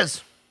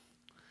says.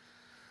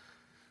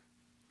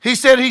 He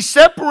said he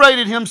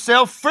separated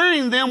himself,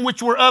 fearing them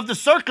which were of the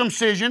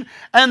circumcision,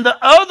 and the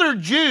other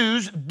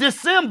Jews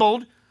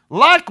dissembled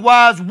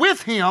likewise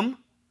with him.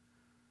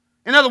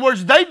 In other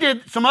words,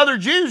 some other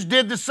Jews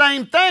did the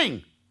same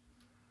thing.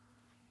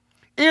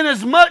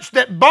 Inasmuch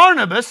that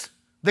Barnabas,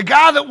 the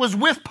guy that was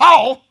with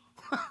Paul,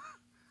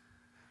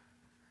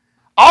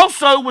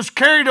 also was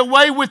carried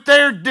away with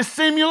their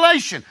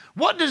dissimulation.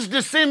 What does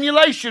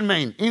dissimulation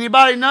mean?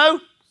 Anybody know?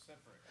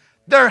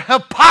 Their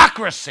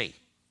hypocrisy.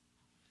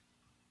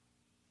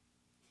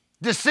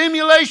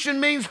 Dissimulation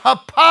means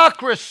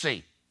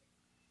hypocrisy.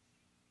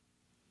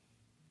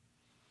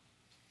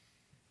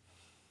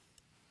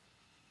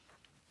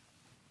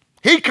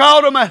 He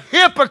called him a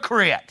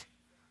hypocrite.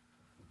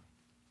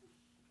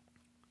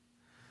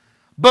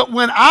 But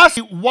when I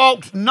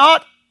walked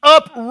not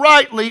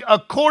uprightly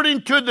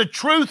according to the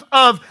truth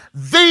of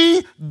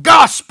the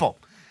gospel.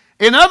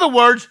 In other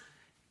words,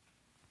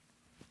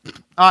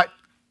 all right,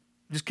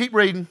 just keep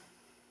reading.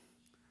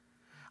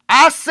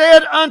 I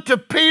said unto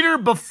Peter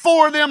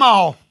before them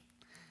all,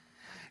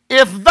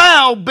 if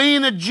thou,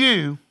 being a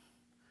Jew,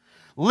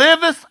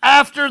 livest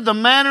after the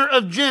manner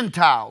of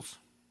Gentiles,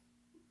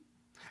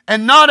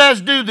 and not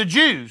as do the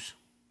Jews,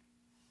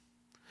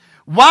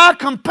 why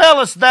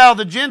compellest thou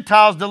the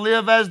Gentiles to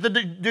live as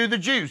do the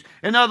Jews?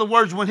 In other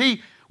words, when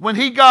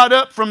he got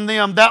up from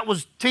them, that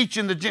was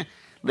teaching the Gentiles.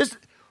 Listen,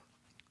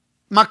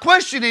 my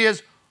question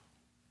is,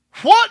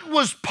 what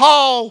was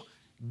Paul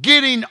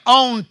getting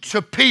on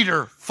to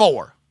Peter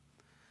for?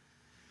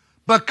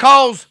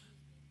 Because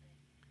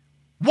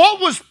what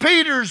was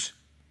Peter's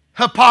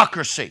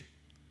hypocrisy?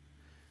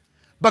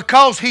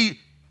 Because he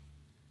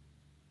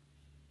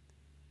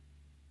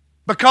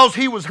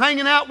was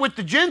hanging out with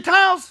the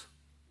Gentiles?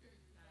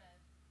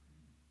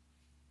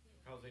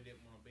 Because they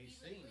didn't want to be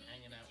seen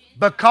hanging out.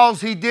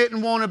 Because he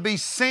didn't want to be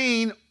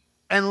seen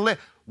and live.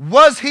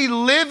 Was he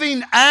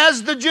living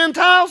as the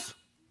Gentiles?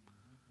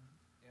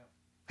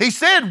 He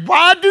said,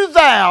 why do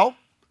thou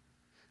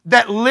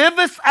that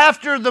liveth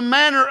after the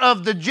manner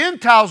of the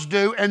Gentiles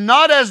do, and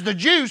not as the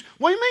Jews?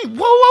 What do you mean?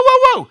 Whoa, whoa,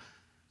 whoa, whoa.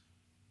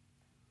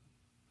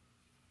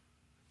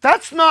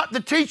 That's not the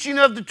teaching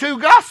of the two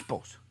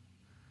Gospels.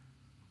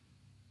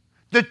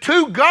 The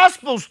two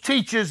Gospels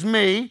teaches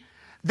me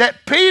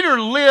that Peter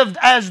lived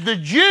as the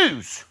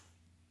Jews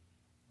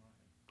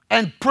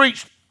and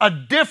preached a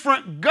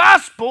different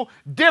gospel,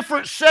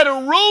 different set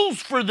of rules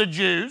for the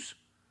Jews.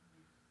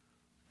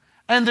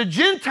 And the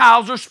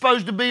Gentiles are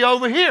supposed to be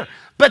over here.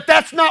 But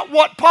that's not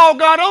what Paul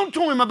got on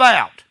to him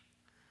about.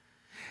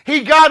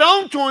 He got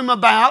on to him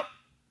about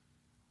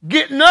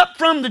getting up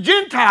from the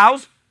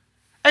Gentiles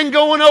and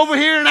going over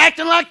here and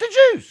acting like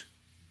the Jews.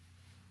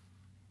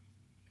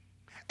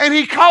 And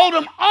he called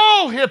them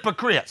all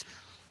hypocrites.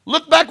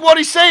 Look back what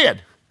he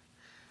said.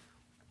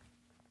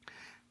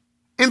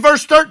 In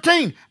verse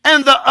 13,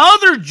 and the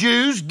other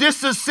Jews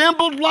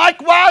disassembled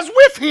likewise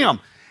with him.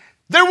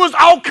 There was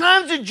all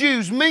kinds of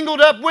Jews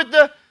mingled up with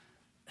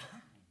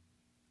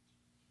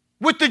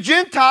the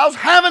Gentiles,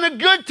 having a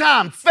good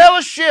time,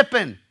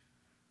 fellowshipping.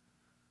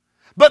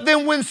 But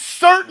then when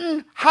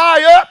certain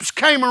high-ups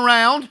came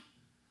around,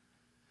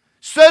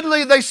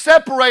 suddenly they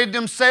separated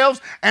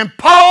themselves, and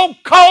Paul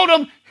called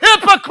them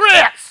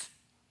hypocrites.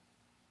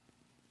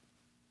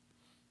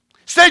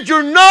 Said,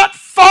 you're not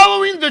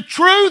following the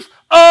truth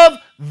of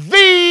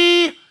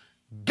the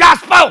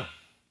gospel.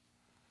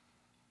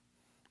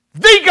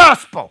 The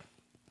gospel.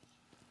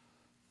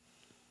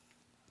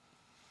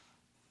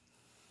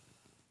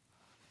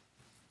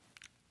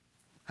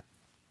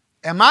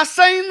 Am I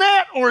saying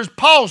that, or is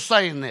Paul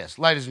saying this,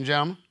 ladies and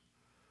gentlemen?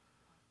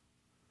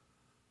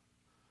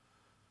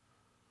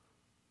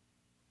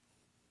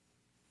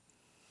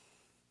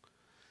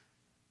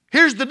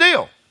 Here's the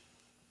deal.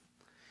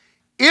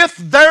 If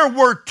there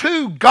were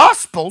two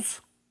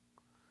gospels,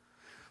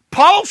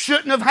 Paul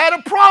shouldn't have had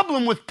a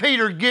problem with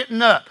Peter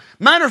getting up.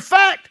 Matter of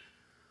fact,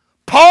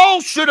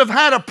 Paul should have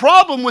had a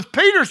problem with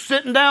Peter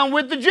sitting down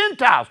with the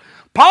Gentiles.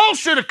 Paul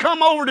should have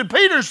come over to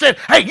Peter and said,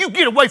 hey, you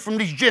get away from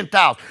these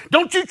Gentiles.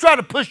 Don't you try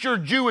to push your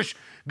Jewish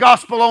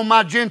gospel on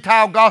my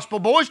Gentile gospel,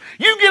 boys.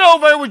 You get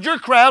over there with your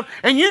crowd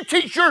and you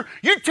teach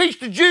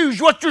the Jews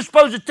what you're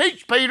supposed to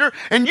teach, Peter,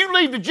 and you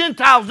leave the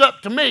Gentiles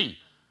up to me.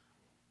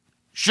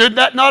 Should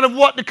that not have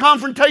what the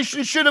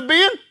confrontation should have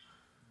been?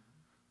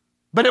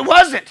 But it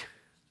wasn't.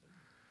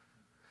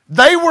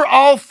 They were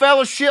all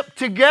fellowship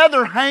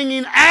together,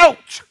 hanging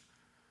out.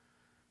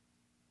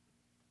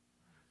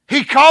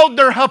 He called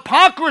their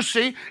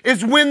hypocrisy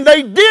is when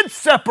they did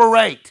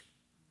separate.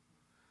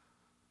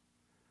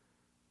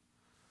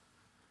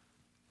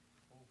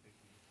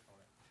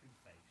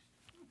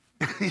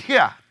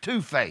 Yeah,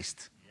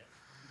 two-faced.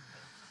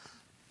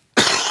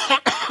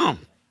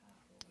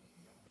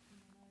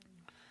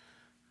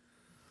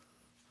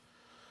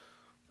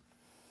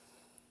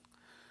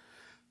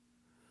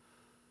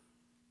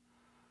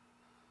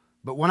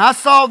 But when I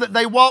saw that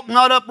they walked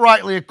not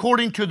uprightly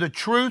according to the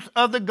truth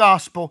of the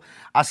gospel,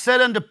 I said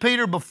unto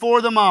Peter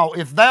before them all,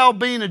 if thou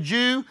being a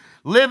Jew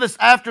livest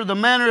after the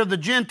manner of the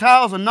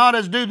Gentiles and not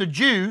as do the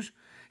Jews,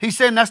 he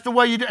said, that's the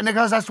way you do, and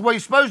because that's the way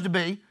you're supposed to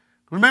be.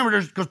 Remember,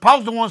 because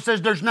Paul's the one that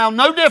says there's now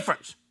no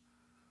difference.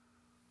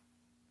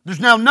 There's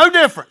now no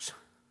difference.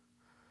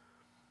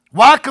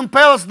 Why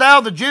compellest thou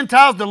the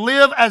Gentiles to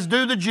live as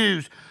do the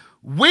Jews?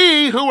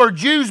 We who are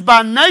Jews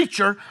by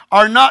nature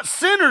are not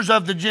sinners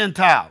of the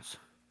Gentiles.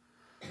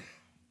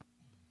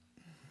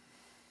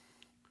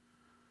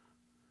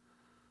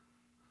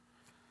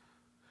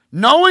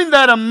 Knowing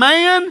that a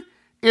man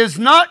is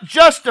not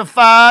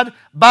justified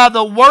by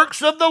the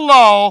works of the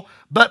law,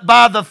 but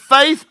by the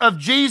faith of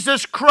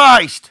Jesus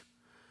Christ.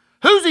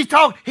 Who's he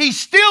talking? He's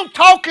still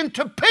talking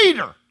to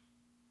Peter.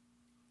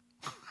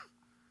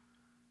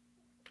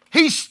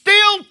 He's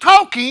still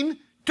talking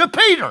to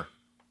Peter.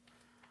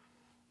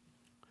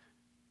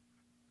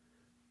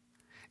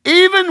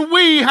 Even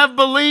we have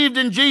believed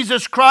in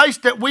Jesus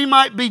Christ that we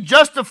might be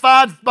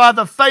justified by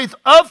the faith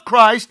of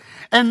Christ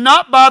and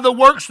not by the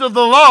works of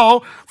the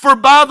law. For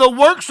by the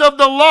works of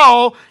the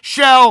law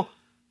shall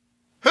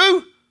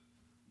who?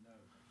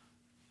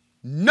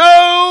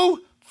 No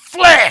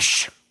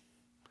flesh.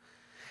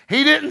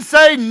 He didn't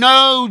say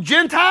no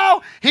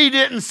Gentile. He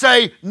didn't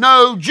say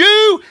no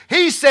Jew.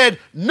 He said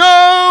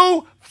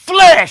no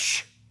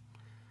flesh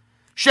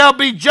shall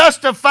be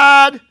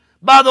justified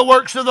by the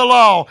works of the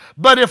law.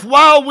 But if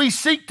while we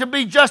seek to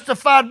be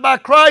justified by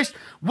Christ,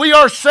 we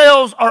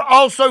ourselves are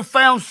also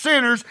found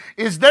sinners,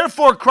 is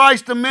therefore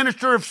Christ the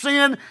minister of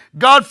sin?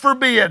 God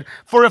forbid.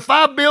 For if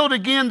I build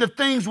again the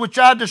things which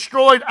I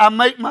destroyed, I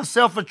make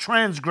myself a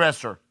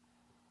transgressor.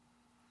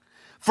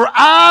 For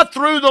I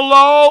through the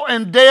law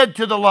am dead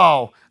to the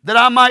law, that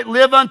I might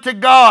live unto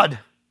God.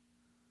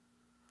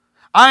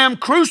 I am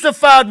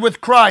crucified with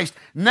Christ.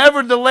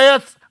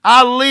 Nevertheless,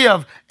 I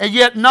live, and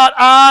yet not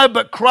I,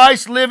 but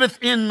Christ liveth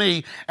in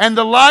me. And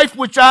the life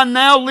which I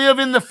now live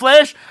in the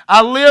flesh,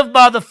 I live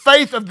by the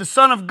faith of the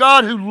Son of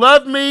God who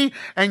loved me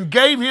and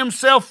gave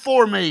himself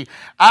for me.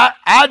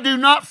 I do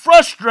not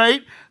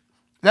frustrate,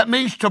 that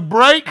means to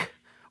break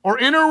or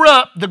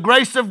interrupt the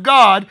grace of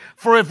God.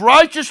 For if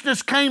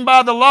righteousness came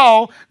by the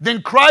law,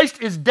 then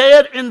Christ is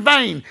dead in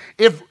vain.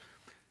 If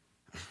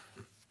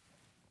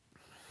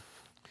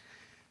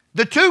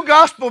the two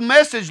gospel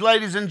message,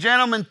 ladies and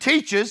gentlemen,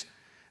 teaches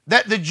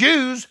that the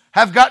Jews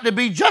have got to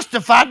be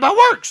justified by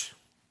works.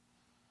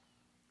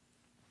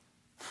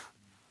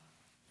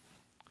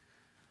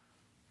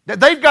 That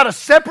they've got a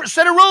separate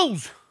set of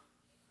rules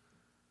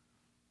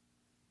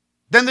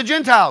than the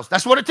Gentiles.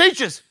 That's what it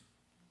teaches.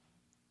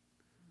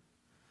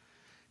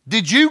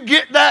 Did you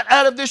get that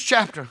out of this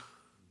chapter?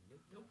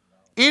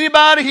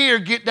 Anybody here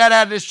get that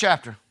out of this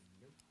chapter?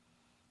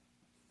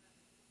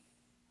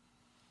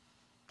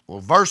 Well,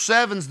 verse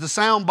 7 is the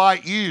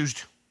soundbite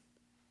used.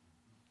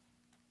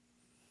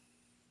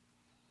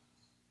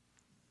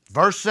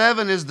 Verse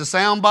 7 is the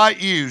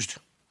soundbite used.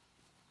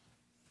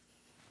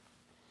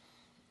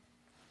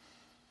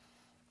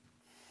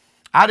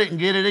 I didn't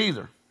get it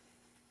either.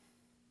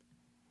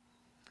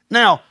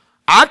 Now,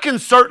 I can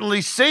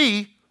certainly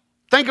see,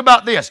 think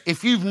about this.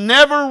 If you've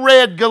never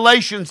read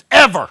Galatians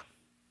ever,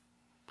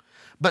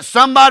 but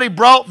somebody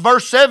brought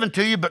verse 7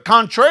 to you, but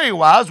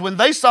contrariwise, when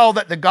they saw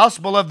that the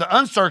gospel of the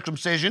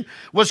uncircumcision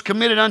was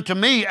committed unto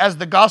me as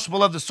the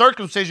gospel of the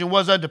circumcision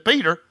was unto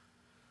Peter,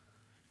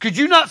 could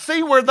you not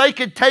see where they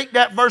could take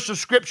that verse of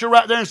Scripture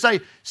right there and say,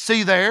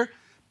 see there,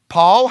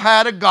 Paul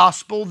had a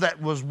gospel that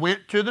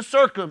went to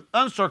the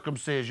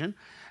uncircumcision,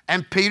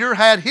 and Peter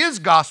had his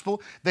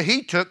gospel that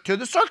he took to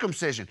the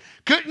circumcision.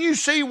 Couldn't you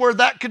see where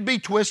that could be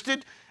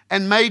twisted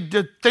and made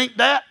to think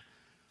that?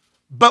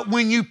 But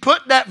when you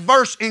put that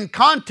verse in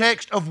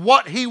context of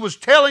what he was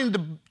telling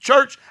the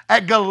church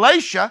at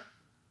Galatia,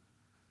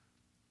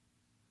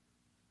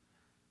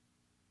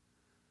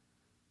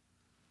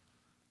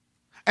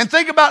 and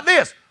think about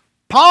this.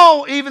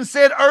 Paul even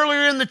said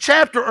earlier in the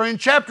chapter, or in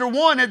chapter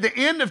 1, at the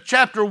end of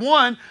chapter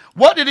 1,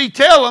 what did he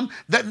tell them?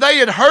 That they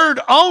had heard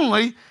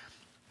only,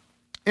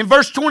 in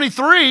verse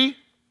 23,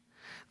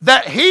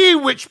 that he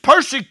which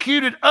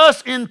persecuted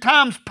us in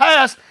times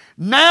past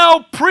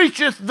now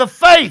preacheth the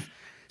faith.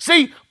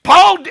 See,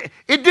 Paul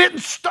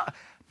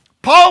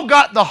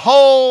got the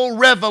whole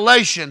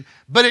revelation,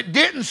 but it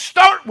didn't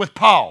start with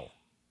Paul.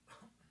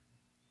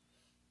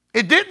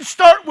 It didn't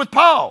start with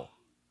Paul.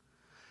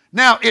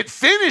 Now, it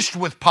finished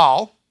with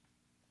Paul.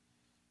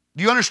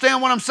 Do you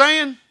understand what I'm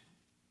saying?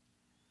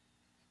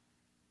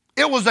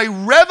 It was a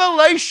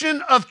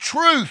revelation of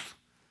truth.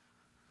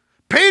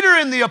 Peter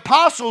and the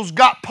apostles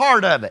got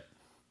part of it.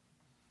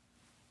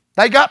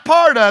 They got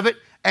part of it,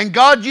 and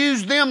God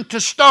used them to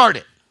start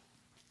it.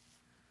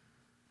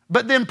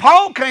 But then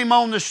Paul came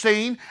on the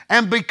scene,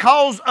 and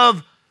because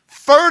of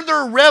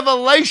further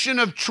revelation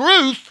of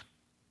truth,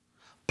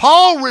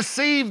 Paul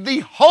received the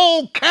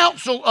whole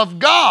counsel of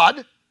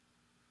God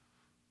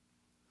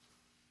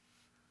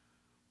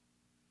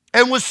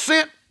and was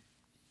sent.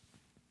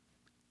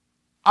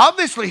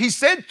 Obviously, he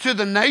said to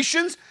the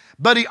nations,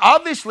 but he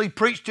obviously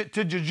preached it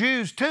to the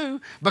Jews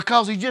too,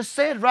 because he just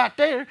said right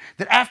there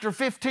that after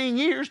 15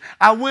 years,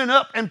 I went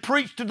up and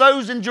preached to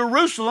those in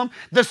Jerusalem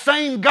the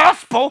same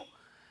gospel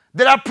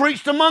that I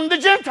preached among the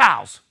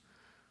Gentiles.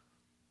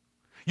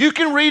 You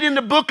can read in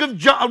the book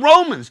of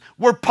Romans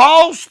where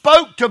Paul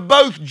spoke to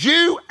both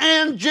Jew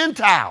and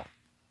Gentile.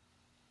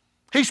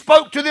 He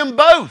spoke to them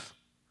both.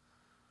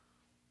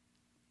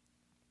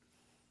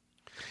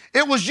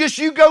 It was just,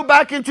 you go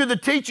back into the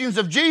teachings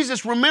of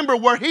Jesus, remember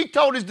where he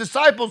told his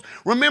disciples,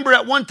 remember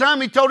at one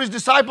time he told his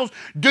disciples,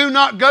 do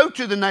not go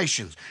to the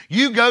nations.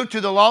 You go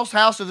to the lost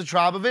house of the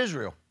tribe of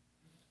Israel.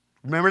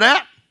 Remember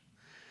that?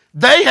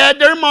 They had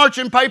their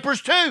marching papers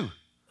too.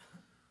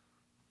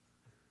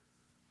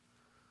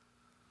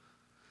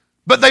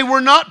 But they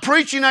were not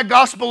preaching a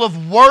gospel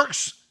of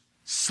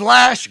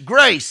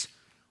works/grace.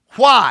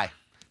 Why?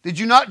 Did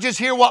you not just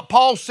hear what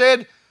Paul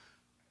said?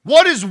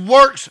 What is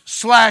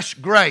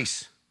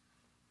works/grace?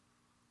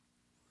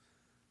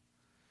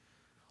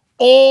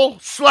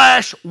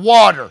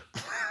 Oil/water.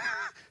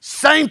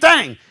 Same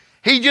thing.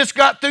 He just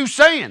got through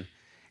saying,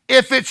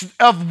 if it's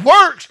of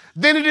works,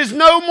 then it is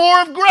no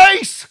more of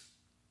grace.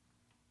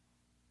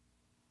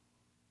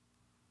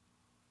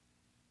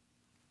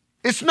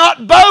 It's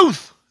not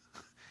both.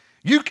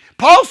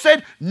 Paul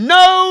said,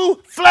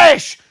 no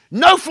flesh,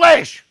 no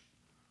flesh,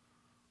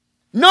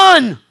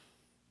 none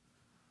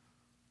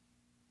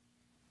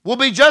will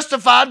be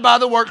justified by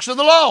the works of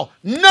the law.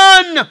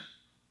 None.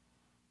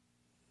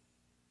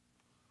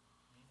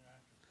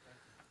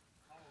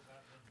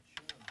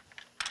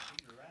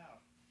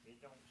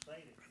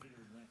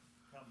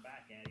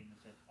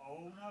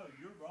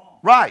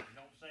 Right.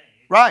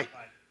 Right.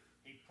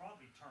 He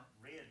probably turned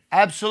red.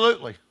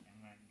 Absolutely.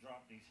 And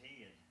dropped his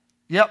head.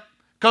 Yep.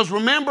 Because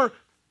remember,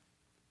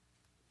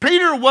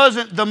 Peter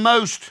wasn't the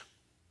most,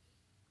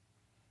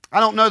 I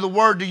don't know the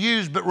word to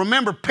use, but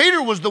remember,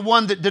 Peter was the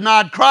one that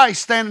denied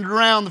Christ standing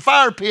around the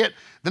fire pit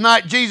the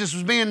night Jesus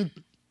was being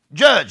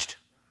judged.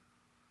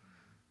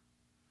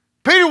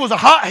 Peter was a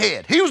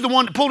hothead. He was the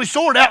one that pulled his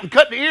sword out and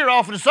cut the ear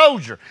off of the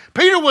soldier.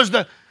 Peter was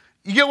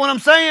you get what I'm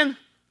saying?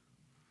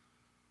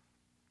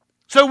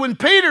 So when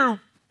Peter,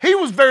 he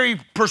was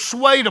very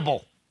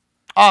persuadable,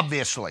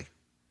 obviously.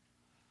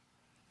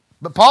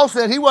 But Paul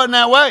said he wasn't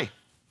that way.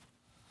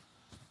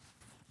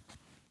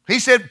 He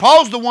said,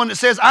 Paul's the one that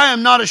says, I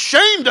am not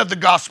ashamed of the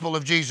gospel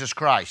of Jesus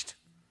Christ.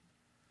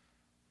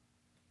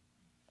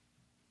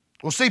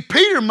 Well, see,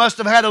 Peter must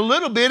have had a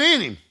little bit in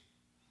him,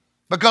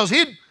 because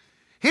he'd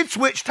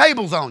switch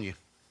tables on you.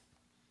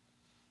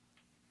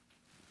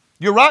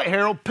 You're right,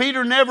 Harold.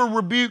 Peter never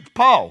rebuked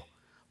Paul.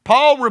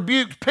 Paul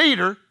rebuked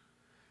Peter,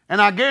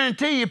 and I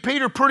guarantee you,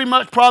 Peter pretty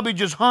much probably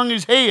just hung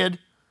his head.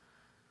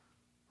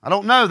 I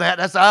don't know that.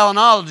 That's an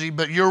analogy,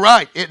 but you're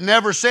right. It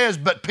never says,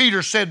 but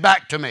Peter said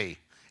back to me.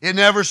 It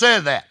never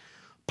said that.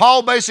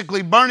 Paul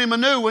basically burned him a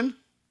new one,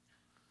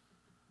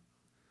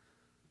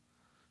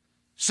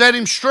 set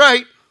him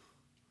straight,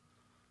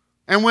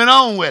 and went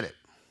on with it.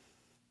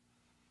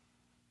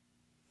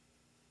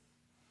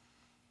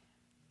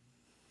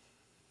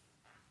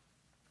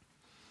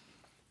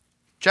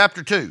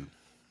 Chapter 2.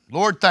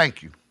 Lord,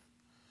 thank you.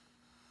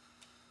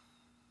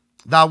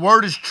 Thy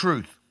word is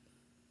truth.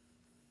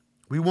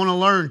 We want to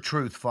learn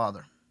truth,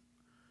 Father.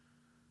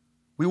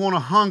 We want to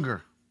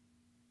hunger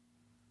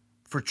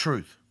for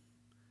truth.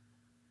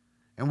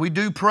 And we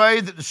do pray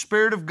that the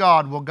Spirit of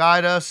God will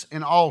guide us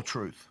in all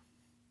truth.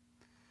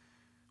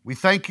 We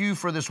thank you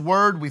for this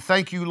word. We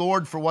thank you,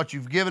 Lord, for what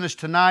you've given us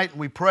tonight.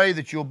 We pray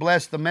that you'll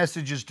bless the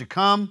messages to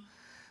come.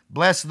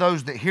 Bless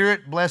those that hear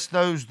it. Bless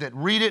those that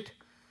read it.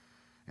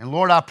 And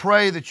Lord, I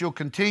pray that you'll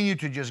continue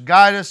to just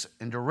guide us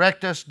and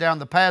direct us down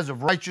the paths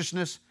of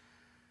righteousness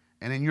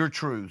and in your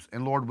truths.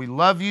 And Lord, we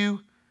love you.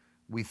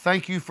 We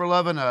thank you for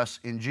loving us.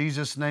 In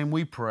Jesus' name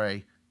we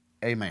pray.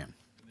 Amen.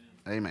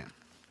 Amen.